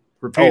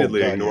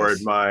repeatedly ignored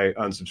my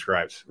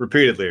unsubscribes.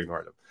 Repeatedly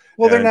ignored them.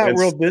 Well, they're not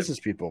real business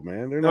people,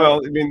 man. They're not.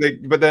 Well, I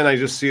mean, but then I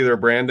just see their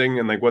branding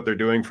and like what they're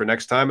doing for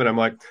next time, and I'm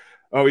like,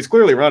 oh, he's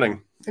clearly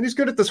running, and he's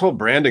good at this whole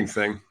branding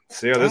thing.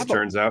 See how this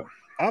turns out.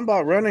 I'm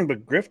about running,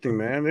 but grifting,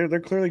 man. They're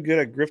clearly good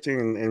at grifting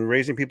and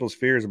raising people's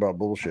fears about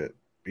bullshit.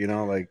 You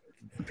know, like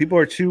people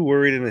are too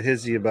worried in a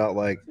hizzy about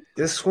like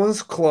this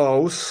one's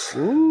close.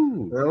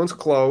 Ooh, that one's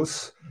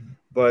close,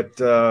 but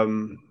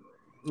you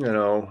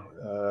know.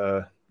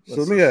 So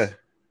let me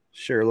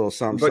share a little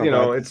something. But you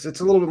know, it's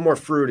a little bit more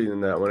fruity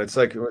than that one. It's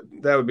like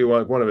that would be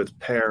one of its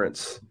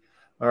parents.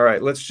 All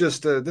right, let's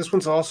just. This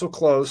one's also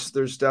close.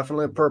 There's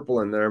definitely a purple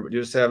in there, but you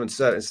just haven't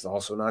said it's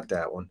also not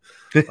that one.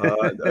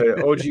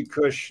 OG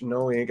Kush,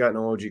 no, we ain't got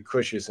no OG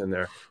Kushes in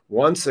there.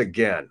 Once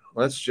again,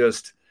 let's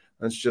just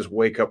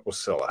wake up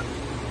Wasilla.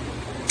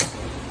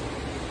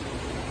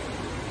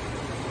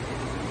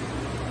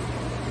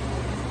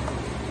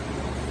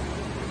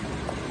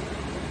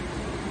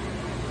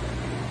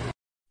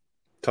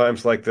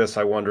 Times like this,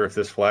 I wonder if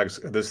this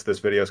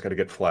video is going to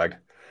get flagged.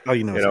 Oh,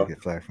 it's going to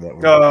get flagged for that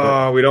one.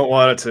 Oh, we don't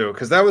want it to,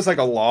 because that was like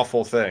a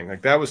lawful thing.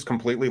 Like that was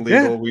completely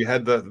legal. Yeah. We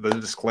had the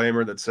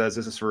disclaimer that says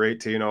this is for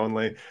 18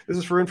 only. This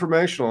is for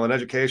informational and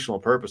educational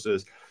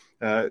purposes.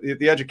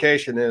 The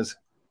education is,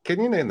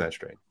 can you name that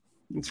strain?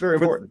 It's very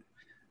important.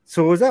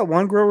 So was that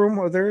one grow room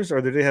of theirs,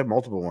 or did they have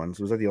multiple ones?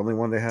 Was that the only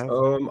one they have?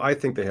 I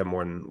think they have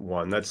more than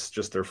one. That's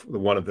just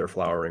one of their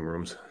flowering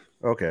rooms.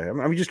 Okay,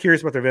 I'm just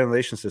curious about their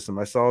ventilation system.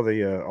 I saw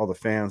the all the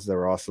fans that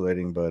were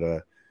oscillating,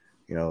 but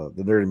you know,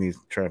 the nerd in me is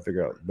trying to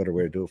figure out a better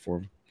way to do it for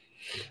them.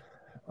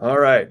 All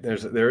right,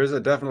 there is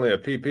definitely a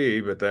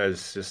PP, but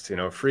that's just, you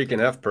know, freaking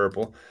F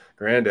purple,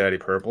 granddaddy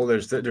purple.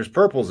 There's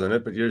purples in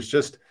it, but there's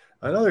just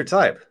another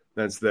type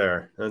that's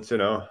there. That's, you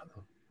know,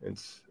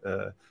 it's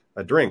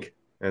a drink,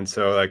 and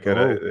so like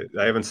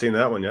I haven't seen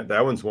that one yet.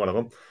 That one's one of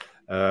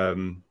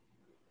them.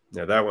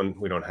 Yeah, that one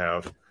we don't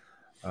have,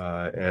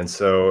 and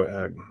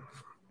so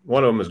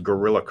one of them is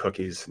Gorilla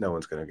Cookies. No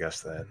one's going to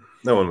guess that.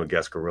 No one would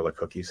guess Gorilla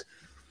Cookies.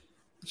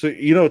 So,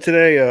 you know,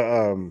 today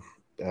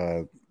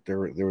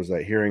there was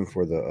that hearing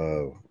for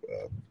the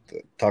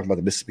talking about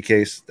the Mississippi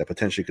case that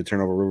potentially could turn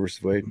over Roe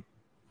versus Wade,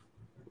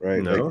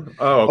 right? No.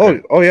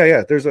 Like, Okay.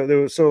 Yeah. There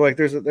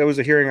was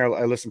a hearing.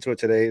 I listened to it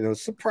today, and it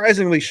was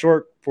surprisingly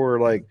short for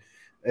like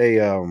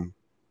a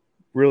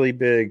really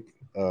big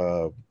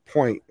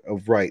point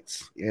of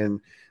rights, and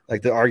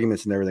like the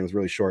arguments and everything was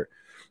really short.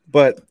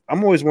 But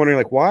I'm always wondering,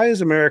 like, why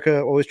is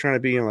America always trying to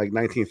be in like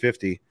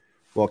 1950,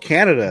 while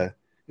Canada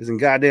is in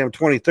goddamn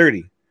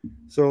 2030?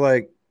 So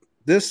like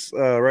this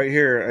right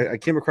here, I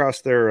came across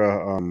their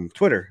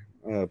Twitter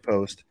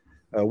post,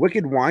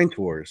 Wicked Wine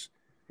Tours.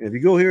 And if you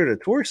go here to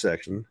the tour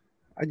section,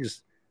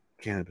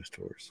 cannabis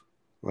tours.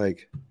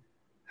 Like,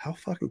 how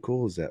fucking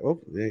cool is that? Oh,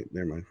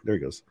 never mind. There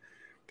he goes.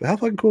 But how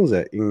fucking cool is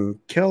that? In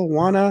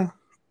Kelowna,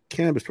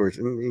 cannabis tours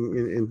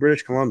in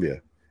British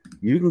Columbia,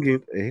 you can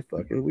get a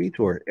fucking weed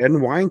tour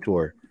and wine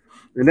tour.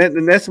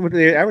 And that's what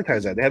they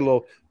advertise at. They had a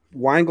little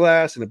wine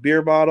glass and a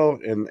beer bottle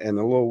and a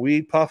little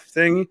weed puff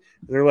thing. And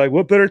they're like,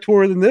 what better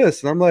tour than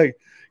this? And I'm like,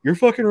 you're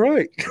fucking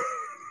right.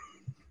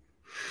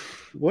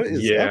 What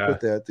is up with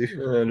that, dude?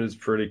 That is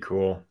pretty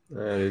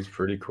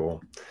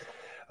cool.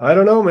 I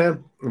don't know,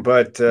 man,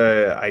 but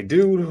I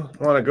do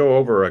want to go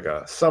over like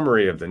a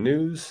summary of the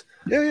news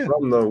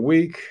from the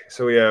week.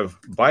 So we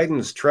have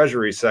Biden's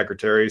Treasury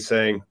Secretary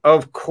saying,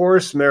 of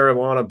course,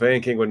 marijuana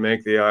banking would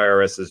make the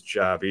IRS's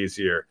job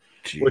easier.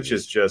 Jeez. Which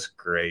is just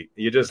great.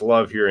 You just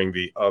love hearing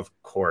the of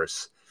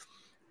course.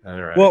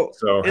 All right. Well,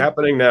 so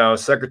happening now,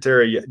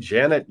 Secretary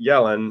Janet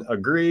Yellen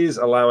agrees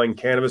allowing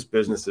cannabis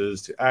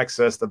businesses to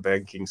access the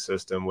banking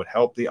system would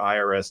help the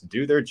IRS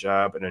do their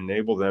job and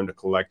enable them to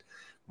collect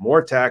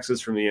more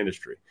taxes from the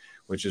industry,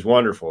 which is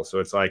wonderful. So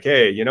it's like,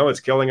 hey, you know,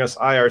 it's killing us,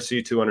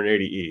 IRC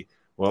 280E.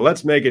 Well,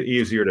 let's make it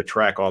easier to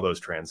track all those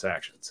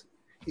transactions.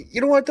 You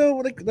know what, though?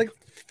 Like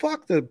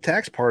fuck the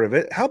tax part of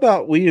it. How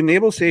about we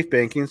enable safe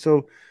banking?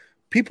 So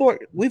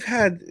we've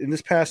had in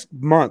this past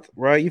month,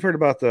 right? You've heard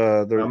about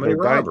the how many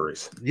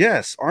robberies?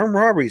 Yes, armed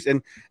robberies,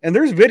 and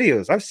there's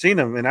videos. I've seen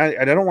them, and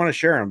I don't want to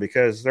share them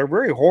because they're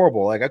very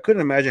horrible. Like I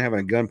couldn't imagine having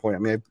a gunpoint. I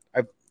mean,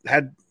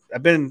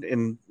 I've been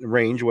in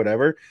range,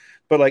 whatever,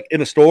 but like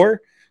in a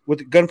store with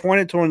the gun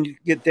pointed to him, you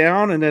get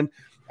down, and then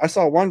I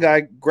saw one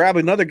guy grab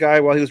another guy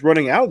while he was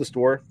running out of the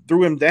store,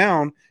 threw him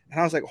down, and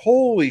I was like,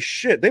 holy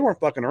shit, they weren't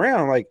fucking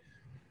around, like.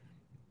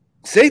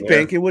 Safe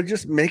banking would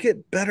just make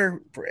it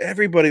better for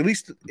everybody, at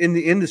least in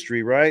the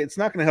industry, right? It's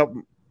not going to help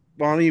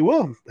Bonnie. It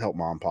will help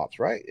mom and pops,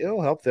 right?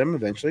 It'll help them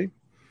eventually.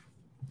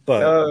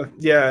 But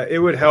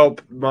it would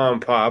help mom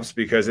and pops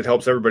because it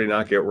helps everybody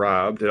not get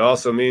robbed. It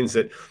also means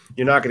that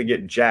you're not going to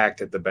get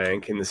jacked at the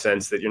bank in the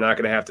sense that you're not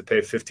going to have to pay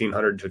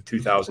 $1,500 to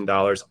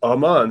 $2,000 a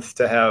month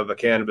to have a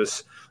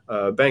cannabis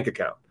bank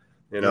account.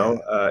 You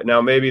know, now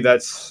maybe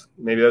those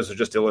are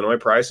just Illinois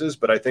prices,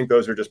 but I think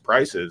those are just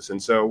prices.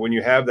 And so when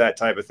you have that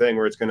type of thing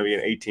where it's going to be an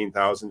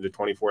 $18,000 to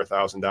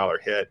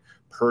 $24,000 hit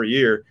per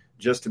year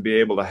just to be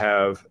able to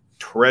have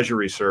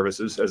treasury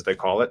services, as they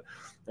call it,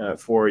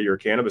 for your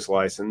cannabis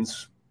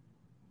license.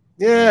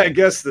 Yeah, I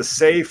guess the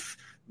safe,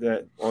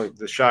 the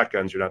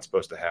shotguns you're not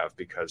supposed to have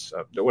because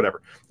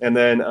whatever. And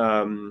then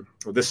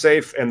the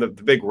safe and the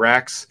big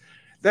racks,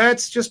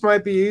 that's just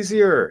might be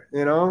easier,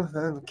 you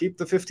know, keep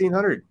the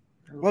 $1,500.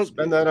 Well,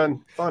 spend that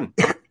on fun.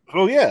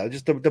 Oh yeah,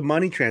 just the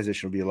money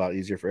transition will be a lot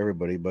easier for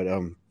everybody. But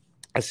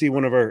I see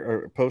one of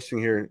our posting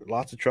here.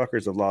 Lots of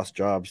truckers have lost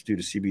jobs due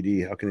to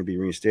CBD. How can it be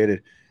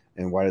reinstated?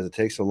 And why does it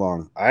take so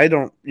long? I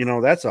don't. You know,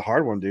 that's a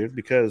hard one, dude.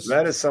 Because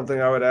that is something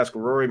I would ask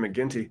Rory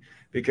McGinty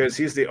because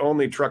he's the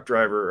only truck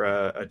driver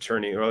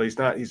attorney. Well, he's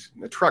not. He's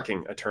a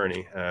trucking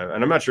attorney,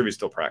 and I'm not sure if he's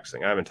still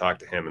practicing. I haven't talked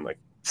to him in like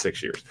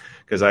 6 years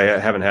because I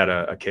haven't had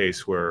a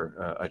case where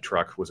a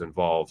truck was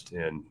involved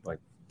in like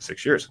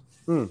 6 years.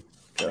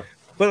 Yeah.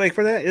 But like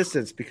for that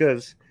instance,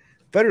 because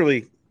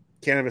federally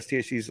cannabis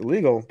THC is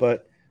illegal,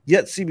 but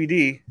yet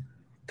CBD,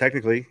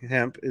 technically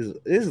hemp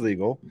is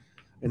legal,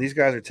 and these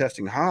guys are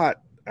testing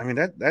hot. I mean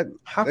that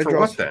hot that for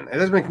what then? It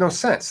doesn't make no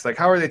sense. Like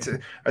how are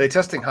they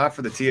testing hot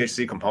for the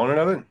THC component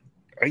of it?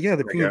 Yeah,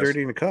 they're peeing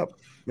dirty in a cup.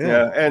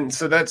 Yeah, and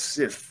so that's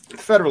if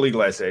federal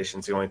legalization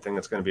is the only thing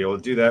that's going to be able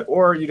to do that,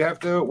 or you'd have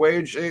to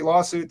wage a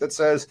lawsuit that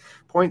says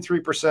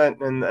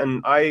 0.3%,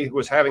 and I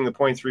was having the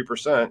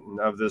 0.3%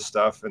 of this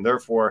stuff, and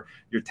therefore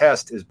your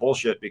test is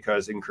bullshit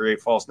because it can create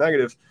false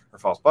negatives or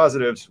false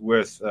positives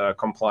with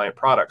compliant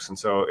products. And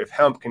so if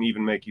hemp can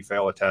even make you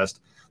fail a test,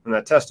 then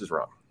that test is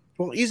wrong.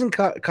 Well, easing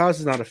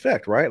causes not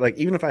effect, right? Like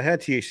even if I had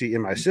THC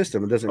in my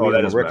system, it doesn't mean that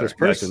I'm a doesn't reckless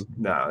matter. person.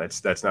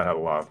 That's not how the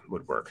law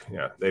would work.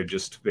 Yeah, they'd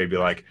be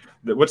like,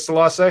 what's the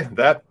law say?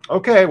 That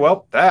okay?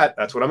 Well,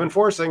 that's what I'm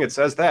enforcing. It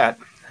says that.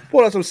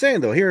 Well, that's what I'm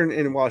saying though. Here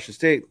in Washington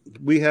State,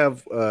 we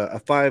have a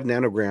 5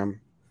 nanogram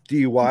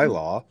DUI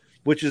law,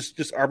 which is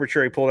just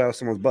arbitrary pulled out of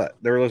someone's butt.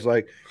 They were just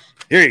like,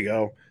 "Here you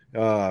go."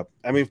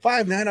 I mean,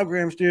 5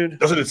 nanograms, dude.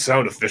 Doesn't it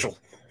sound official?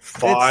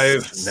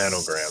 5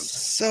 nanograms.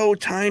 So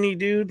tiny,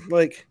 dude.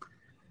 Like,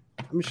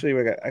 let me show you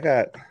what I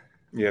got.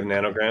 You have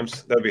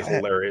nanograms? That would be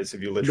hilarious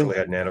if you literally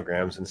had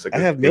nanograms. And it's like I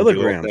have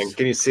milligrams. Thing.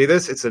 Can you see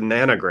this? It's a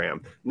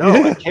nanogram. No,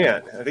 I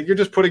can't. I think you're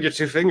just putting your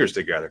 2 fingers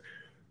together.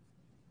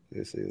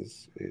 This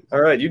is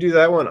all right. You do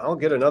that one. I'll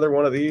get another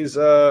one of these.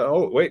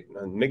 Oh, wait.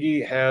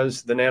 Miggy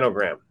has the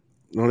nanogram.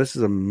 No, this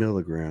is a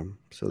milligram.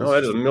 So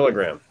that is a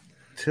milligram.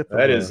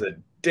 That is a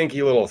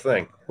dinky little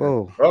thing.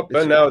 Whoa. Oh,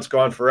 and now it's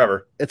gone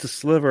forever. It's a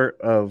sliver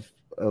of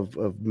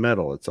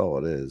metal. That's all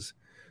it is.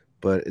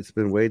 But it's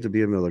been weighed to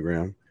be a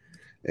milligram.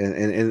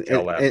 And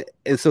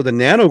so the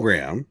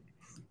nanogram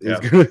is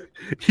gonna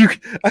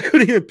I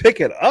couldn't even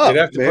pick it up.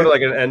 You'd have to put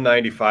like an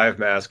N95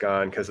 mask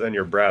on because then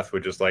your breath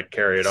would just like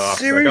carry it off.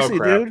 Seriously,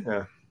 like, oh, dude.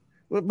 Yeah.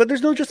 But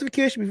there's no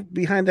justification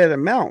behind that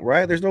amount,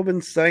 right? There's no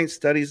been science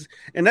studies,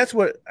 and that's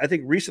what I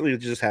think recently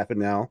just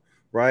happened now,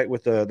 right?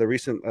 With the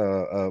recent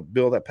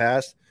bill that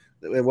passed,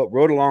 and what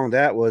rode along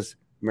that was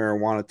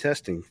marijuana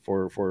testing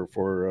for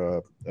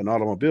in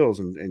automobiles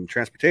and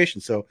transportation.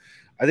 So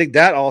I think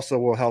that also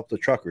will help the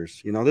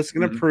truckers. You know, this is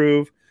going to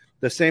prove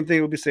the same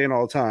thing we'll be saying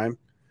all the time.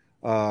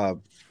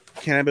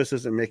 Cannabis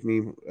doesn't make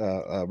me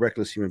a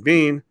reckless human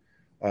being.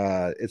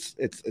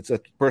 It's a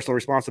personal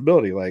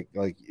responsibility. Like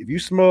if you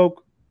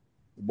smoke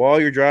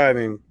while you're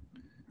driving,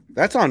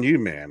 that's on you,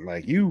 man.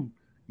 Like you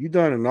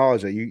don't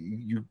acknowledge that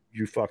you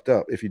fucked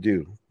up if you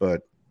do,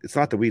 but it's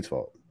not the weed's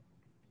fault.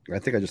 I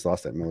think I just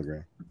lost that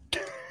milligram.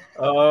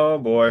 Oh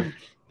boy,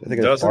 I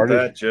think doesn't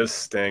that just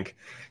stink?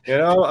 You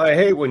know, I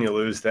hate when you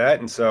lose that.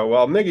 And so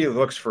while Miggy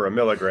looks for a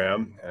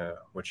milligram,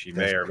 which he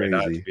may or may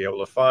not be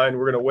able to find,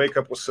 we're going to wake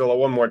up Wasilla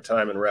one more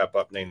time and wrap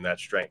up Name That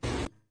Strain.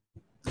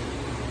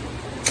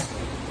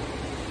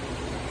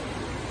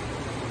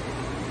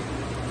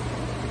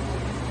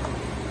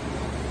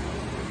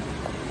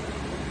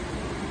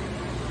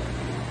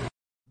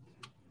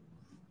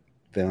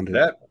 Found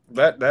it.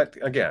 That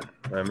again.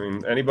 I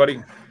mean,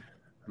 anybody?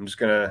 I'm just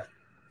gonna.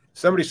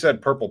 Somebody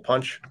said Purple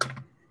Punch.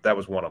 That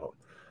was one of them.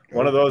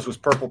 One of those was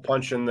Purple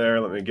Punch in there.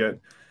 Let me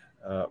get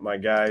my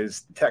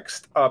guy's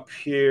text up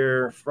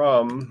here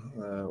from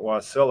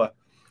Wasilla.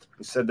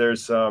 He said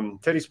there's some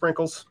titty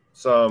sprinkles,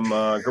 some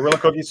gorilla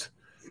cookies,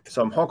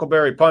 some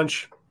Huckleberry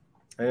Punch,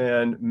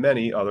 and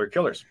many other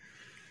killers.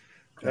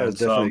 And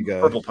some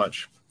Purple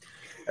Punch.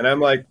 And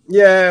I'm like,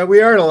 yeah,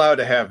 we aren't allowed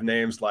to have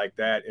names like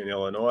that in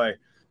Illinois.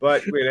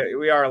 But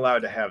we are allowed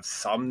to have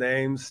some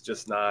names,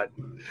 just not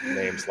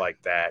names like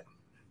that.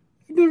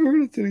 I've never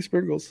heard of titty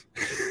sprinkles.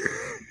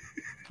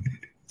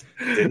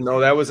 Didn't know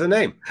that was a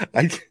name.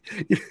 I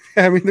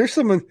mean, there's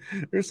some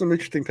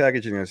interesting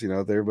packaging I've seen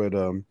out there, but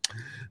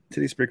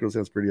titty sprinkles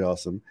sounds pretty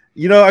awesome.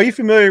 You know, are you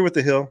familiar with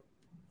The Hill?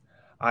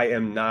 I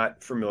am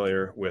not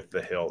familiar with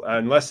The Hill,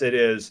 unless it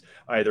is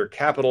either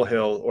Capitol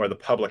Hill or the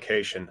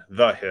publication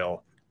The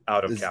Hill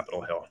out of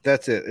Capitol Hill.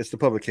 That's it. It's the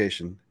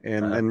publication,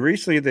 and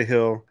recently The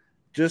Hill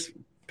just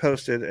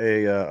posted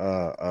a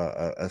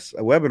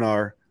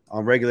webinar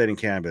on regulating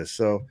cannabis.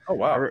 So, oh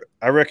wow,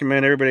 I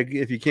recommend everybody,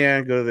 if you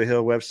can, go to the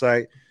Hill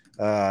website.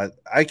 I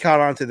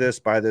caught on to this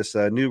by this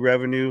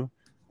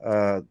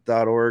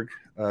newrevenue.org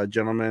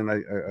gentleman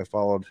I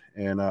followed,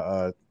 and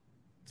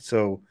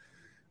so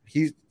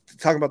he's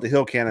talking about the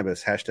Hill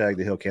cannabis, hashtag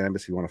the Hill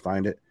cannabis if you want to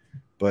find it,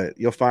 but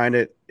you'll find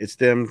it. It's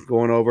them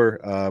going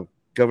over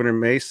Governor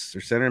Mace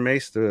or Senator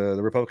Mace,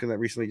 the Republican that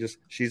recently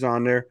she's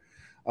on there.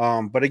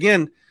 But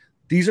again,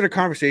 these are the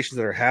conversations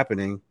that are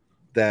happening,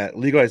 that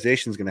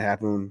legalization is going to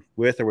happen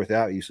with or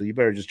without you. So you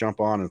better just jump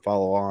on and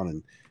follow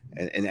on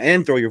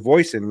and throw your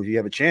voice in if you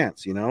have a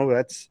chance. You know,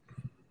 that's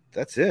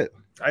it.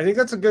 I think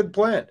that's a good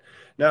plan.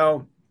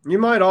 Now, you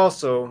might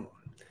also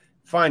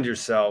find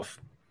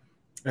yourself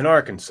in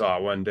Arkansas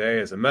one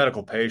day as a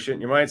medical patient.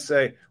 You might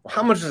say, well,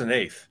 how much is an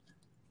eighth?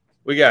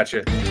 We got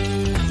you.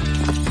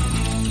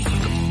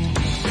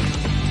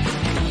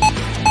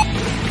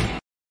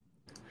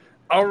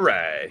 All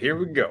right, here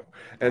we go.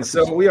 And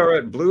so we are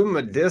at Blue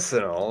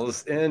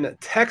Medicinals in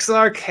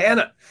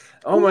Texarkana.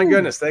 Oh, my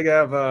goodness. They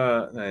have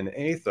an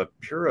eighth of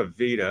Pura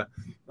Vida.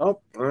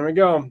 Oh, there we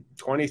go.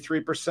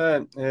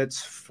 23%.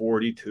 It's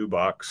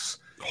 $42.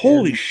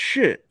 Holy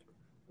shit.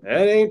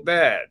 That ain't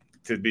bad,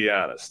 to be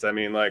honest. I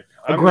mean, like...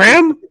 A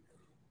gram?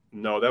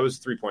 No, that was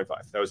 3.5.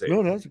 That was 8.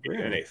 No, that was a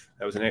gram. An eighth.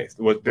 That was an eighth.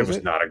 It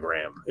was not a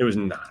gram. It was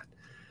not.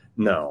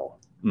 No.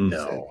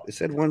 It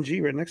said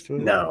 1G right next to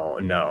it. No.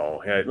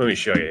 Let me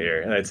show you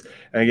here.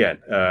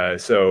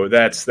 So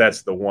that's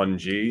the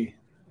 1G.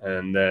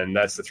 and then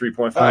that's the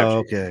 3.5G. Oh,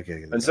 okay.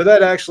 And so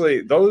that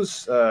actually,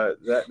 those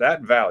that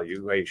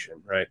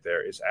valuation right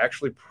there is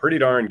actually pretty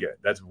darn good.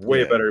 That's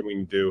way better than we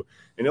can do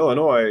in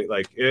Illinois.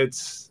 Like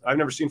I've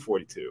never seen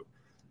 42,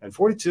 and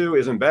 42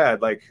 isn't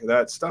bad. Like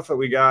that stuff that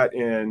we got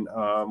in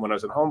when I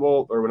was in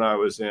Humboldt or when I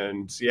was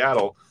in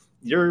Seattle,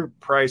 your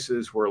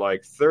prices were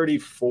like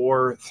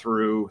 34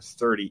 through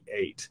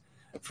 38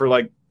 for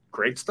like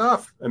great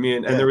stuff. I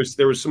mean, and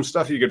there was some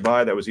stuff you could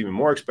buy that was even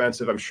more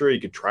expensive. I'm sure you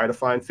could try to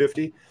find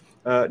 $50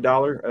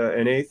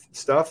 an eighth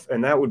stuff,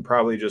 and that would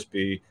probably just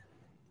be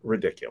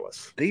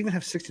ridiculous. They even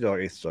have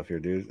 $60 eighth stuff here,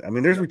 dude. I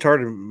mean, there's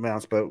retarded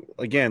amounts, but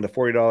again, the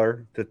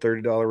 $40 to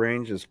 $30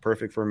 range is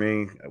perfect for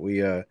me.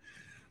 The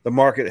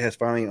market has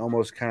finally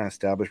almost kind of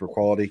established where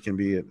quality can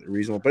be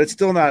reasonable, but it's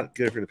still not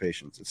good for the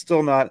patients. It's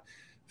still not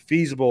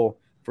feasible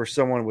for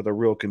someone with a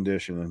real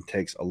condition and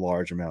takes a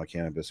large amount of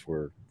cannabis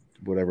for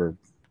whatever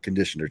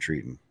condition they're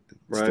treating.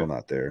 It's still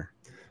not there.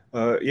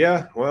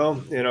 Yeah,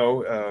 well,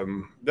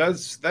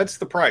 that's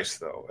the price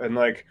though, and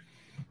like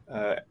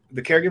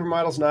the caregiver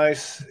model's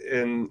nice,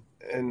 and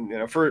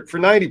for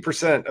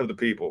 90% of the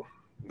people,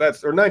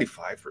 that's or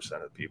 95%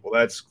 of the people,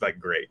 that's like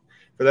great.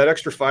 For that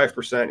extra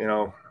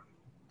 5%,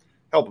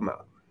 help them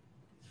out.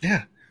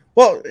 Yeah,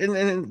 well,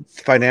 and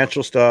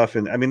financial stuff,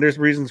 and I mean, there's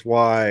reasons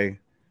why.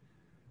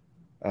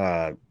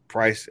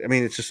 Price. I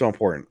mean, it's just so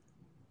important,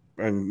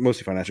 and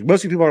mostly financial.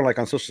 Mostly people are like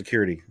on Social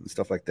Security and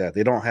stuff like that.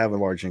 They don't have a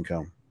large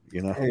income.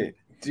 Hey,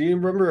 do you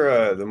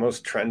remember the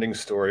most trending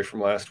story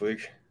from last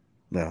week?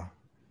 No.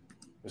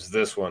 It was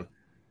this one.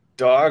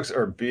 Dogs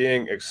are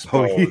being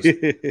exposed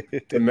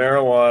to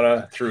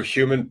marijuana through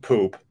human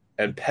poop,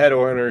 and pet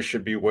owners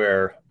should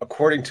beware,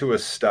 according to a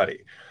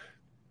study.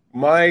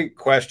 My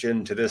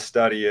question to this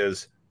study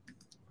is,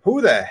 who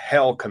the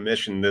hell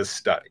commissioned this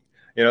study?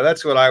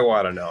 That's what I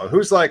want to know.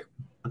 Who's like,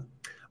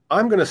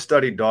 I'm going to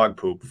study dog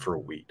poop for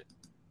weed?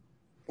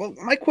 Well,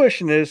 my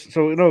question is,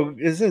 so,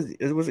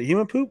 was it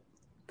human poop?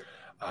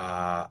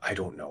 I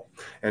don't know.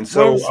 And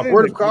so a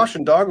word of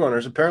caution, dog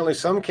owners, apparently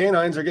some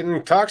canines are getting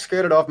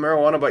intoxicated off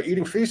marijuana by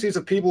eating feces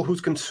of people who's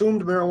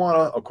consumed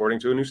marijuana, according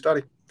to a new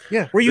study.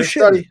 Yeah, were you This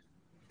study,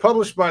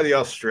 published by the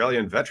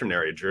Australian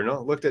Veterinary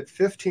Journal, looked at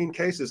 15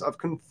 cases of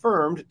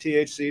confirmed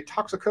THC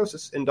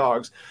toxicosis in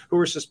dogs who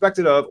were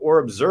suspected of or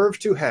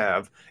observed to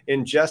have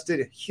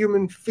ingested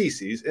human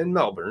feces in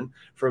Melbourne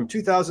from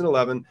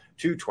 2011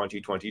 to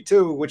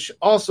 2022, which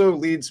also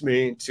leads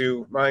me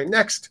to my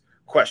next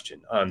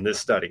question on this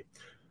study.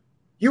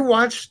 You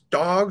watched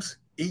dogs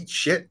eat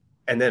shit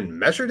and then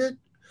measured it?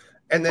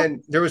 And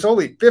then there was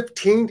only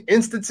 15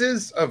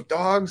 instances of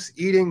dogs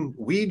eating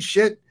weed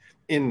shit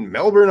in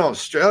Melbourne,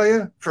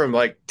 Australia from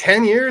like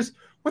 10 years?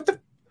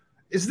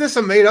 Is this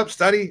a made up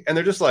study? And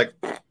they're just like,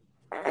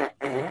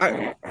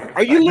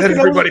 are you looking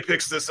everybody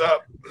picks this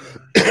up.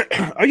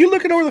 Are you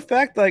looking over the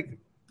fact, like,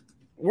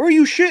 where are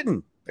you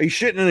shitting? Are you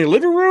shitting in the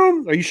living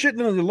room? Are you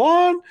shitting on the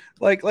lawn?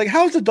 Like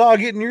how's the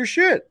dog eating your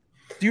shit?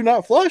 Do you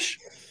not flush?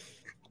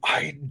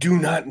 I do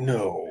not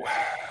know.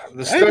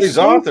 The study's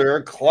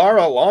author,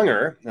 Clara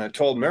Longer,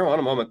 told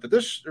Marijuana Moment that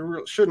this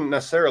shouldn't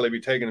necessarily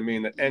be taken to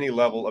mean that any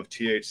level of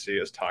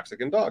THC is toxic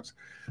in dogs.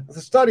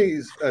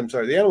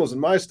 The animals in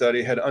my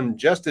study had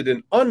ingested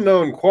an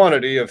unknown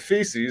quantity of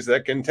feces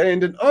that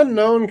contained an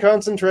unknown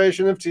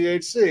concentration of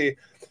THC.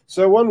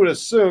 So one would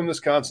assume this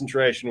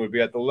concentration would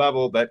be at the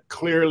level that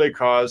clearly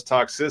caused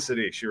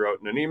toxicity, she wrote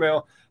in an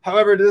email.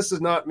 However, this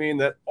does not mean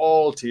that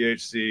all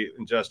THC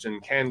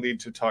ingestion can lead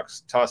to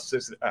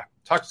toxicity.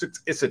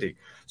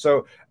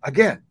 So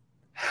again,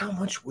 how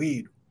much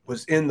weed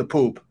was in the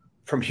poop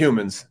from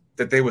humans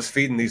that they was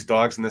feeding these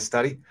dogs in this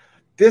study?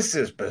 This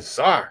is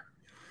bizarre.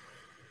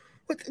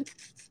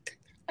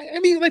 I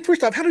mean, like,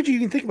 first off, how did you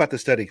even think about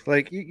this study?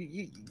 Like,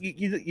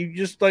 you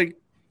just like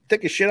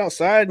take a shit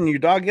outside and your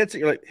dog gets it.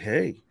 You're like,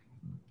 hey.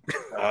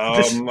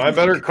 I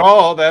better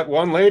call that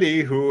one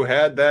lady who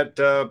had that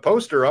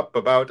poster up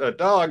about a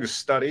dog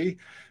study.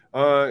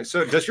 So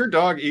does your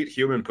dog eat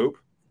human poop?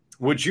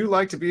 Would you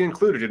like to be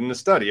included in the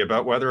study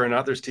about whether or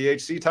not there's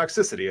THC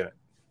toxicity in it?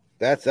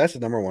 That's the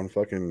number one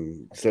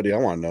fucking study I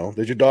want to know.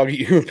 Did your dog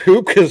eat human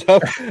poop? Because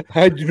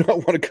I do not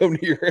want to come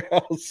to your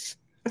house.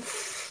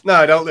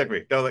 No, don't lick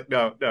me.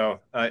 No.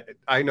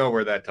 I know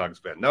where that tongue's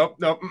been. No.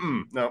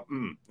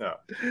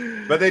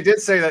 But they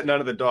did say that none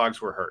of the dogs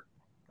were hurt.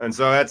 And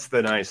so that's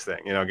the nice thing.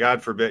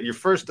 God forbid. You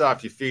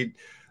feed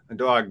a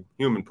dog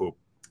human poop,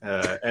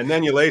 and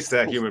then you lace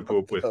that human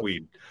poop with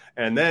weed.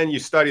 And then you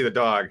study the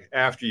dog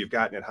after you've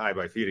gotten it high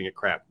by feeding it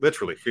crap,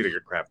 literally feeding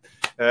it crap.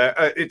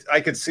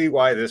 I could see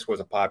why this was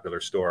a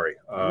popular story.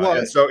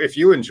 And so if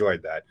you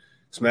enjoyed that,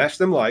 smash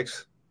them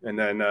likes. And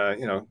then,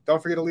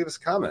 don't forget to leave us a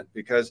comment,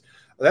 because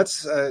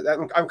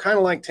I'm kind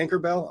of like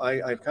Tinkerbell.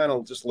 I kind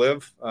of just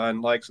live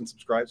on likes and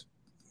subscribes.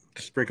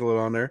 Sprinkle it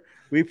on there.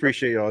 We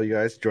appreciate all you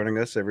guys joining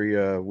us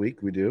every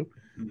week. We do.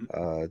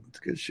 It's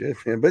good shit,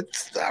 man. But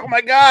oh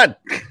my God.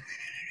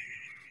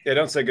 Yeah,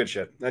 don't say good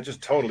shit. That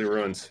just totally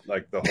ruins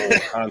like the whole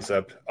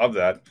concept of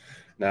that.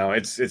 No,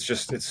 it's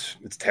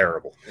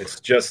terrible.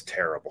 It's just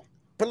terrible.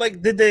 But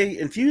like, did they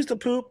infuse the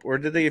poop, or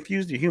did they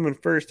infuse the human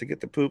first to get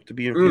the poop to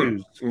be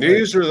infused?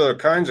 These are the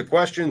kinds of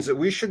questions that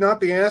we should not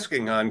be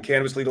asking on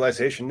cannabis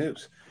legalization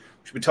news.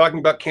 We should be talking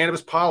about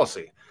cannabis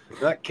policy,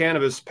 not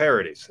cannabis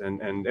parodies. And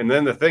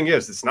then the thing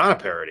is, it's not a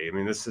parody. I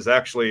mean, this is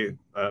actually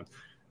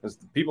as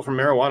the people from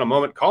Marijuana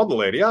Moment called the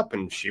lady up,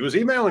 and she was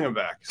emailing them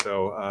back.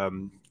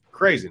 So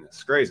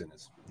craziness.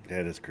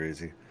 That is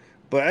crazy.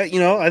 But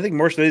I think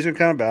more studies are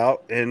going to come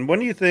out. And when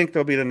do you think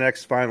there'll be the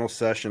next final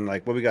session?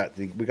 Like, what we got?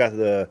 We got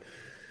the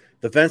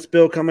defense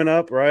bill coming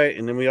up, right?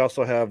 And then we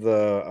also have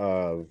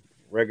the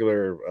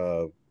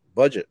regular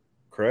budget,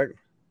 correct?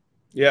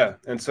 Yeah,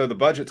 and so the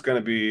budget's going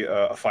to be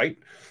a fight,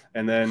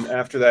 and then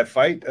after that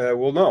fight,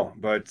 we'll know.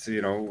 But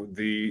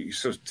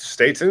so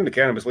stay tuned to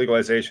Cannabis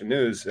Legalization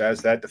News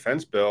as that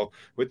defense bill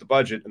with the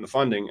budget and the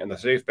funding and the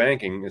safe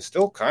banking is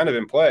still kind of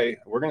in play.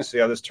 We're going to see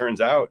how this turns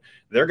out.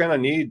 They're going to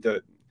need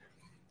the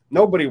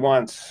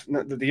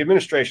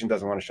administration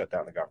doesn't want to shut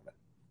down the government.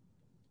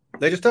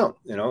 They just don't,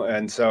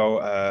 and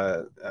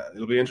so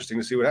it'll be interesting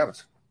to see what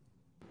happens.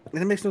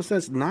 And it makes no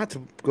sense not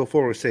to go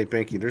forward with safe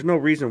banking. There's no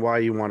reason why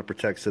you want to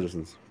protect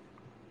citizens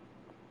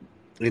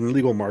in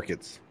legal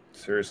markets.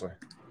 Seriously,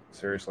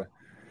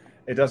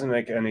 it doesn't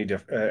make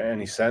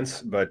any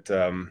sense. But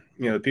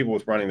the people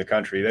with running the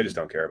country, they just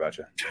don't care about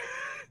you.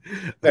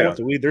 They want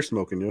the weed they're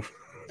smoking, you.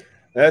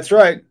 That's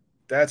right.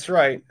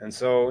 And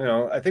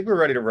so I think we're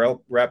ready to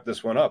wrap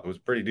this one up. It was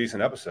a pretty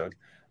decent episode,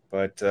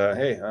 but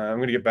hey, I'm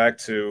going to get back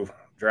to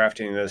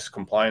drafting this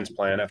compliance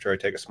plan after I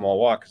take a small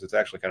walk because it's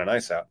actually kind of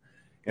nice out.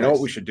 You know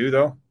what we should do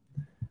though?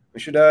 We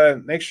should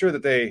make sure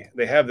that they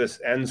have this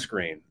end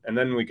screen, and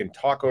then we can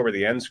talk over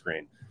the end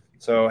screen.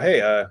 So hey,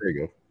 there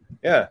you go.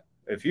 Yeah,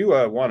 if you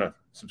want to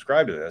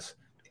subscribe to this,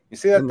 you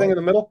see that thing in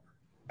the middle?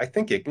 I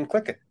think you can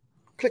click it.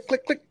 Click.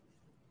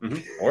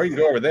 Mm-hmm. Or you can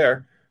go over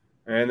there,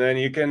 and then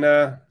you can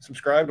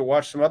subscribe to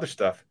watch some other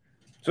stuff.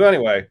 So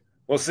anyway,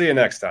 we'll see you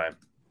next time.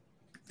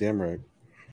 Damn right.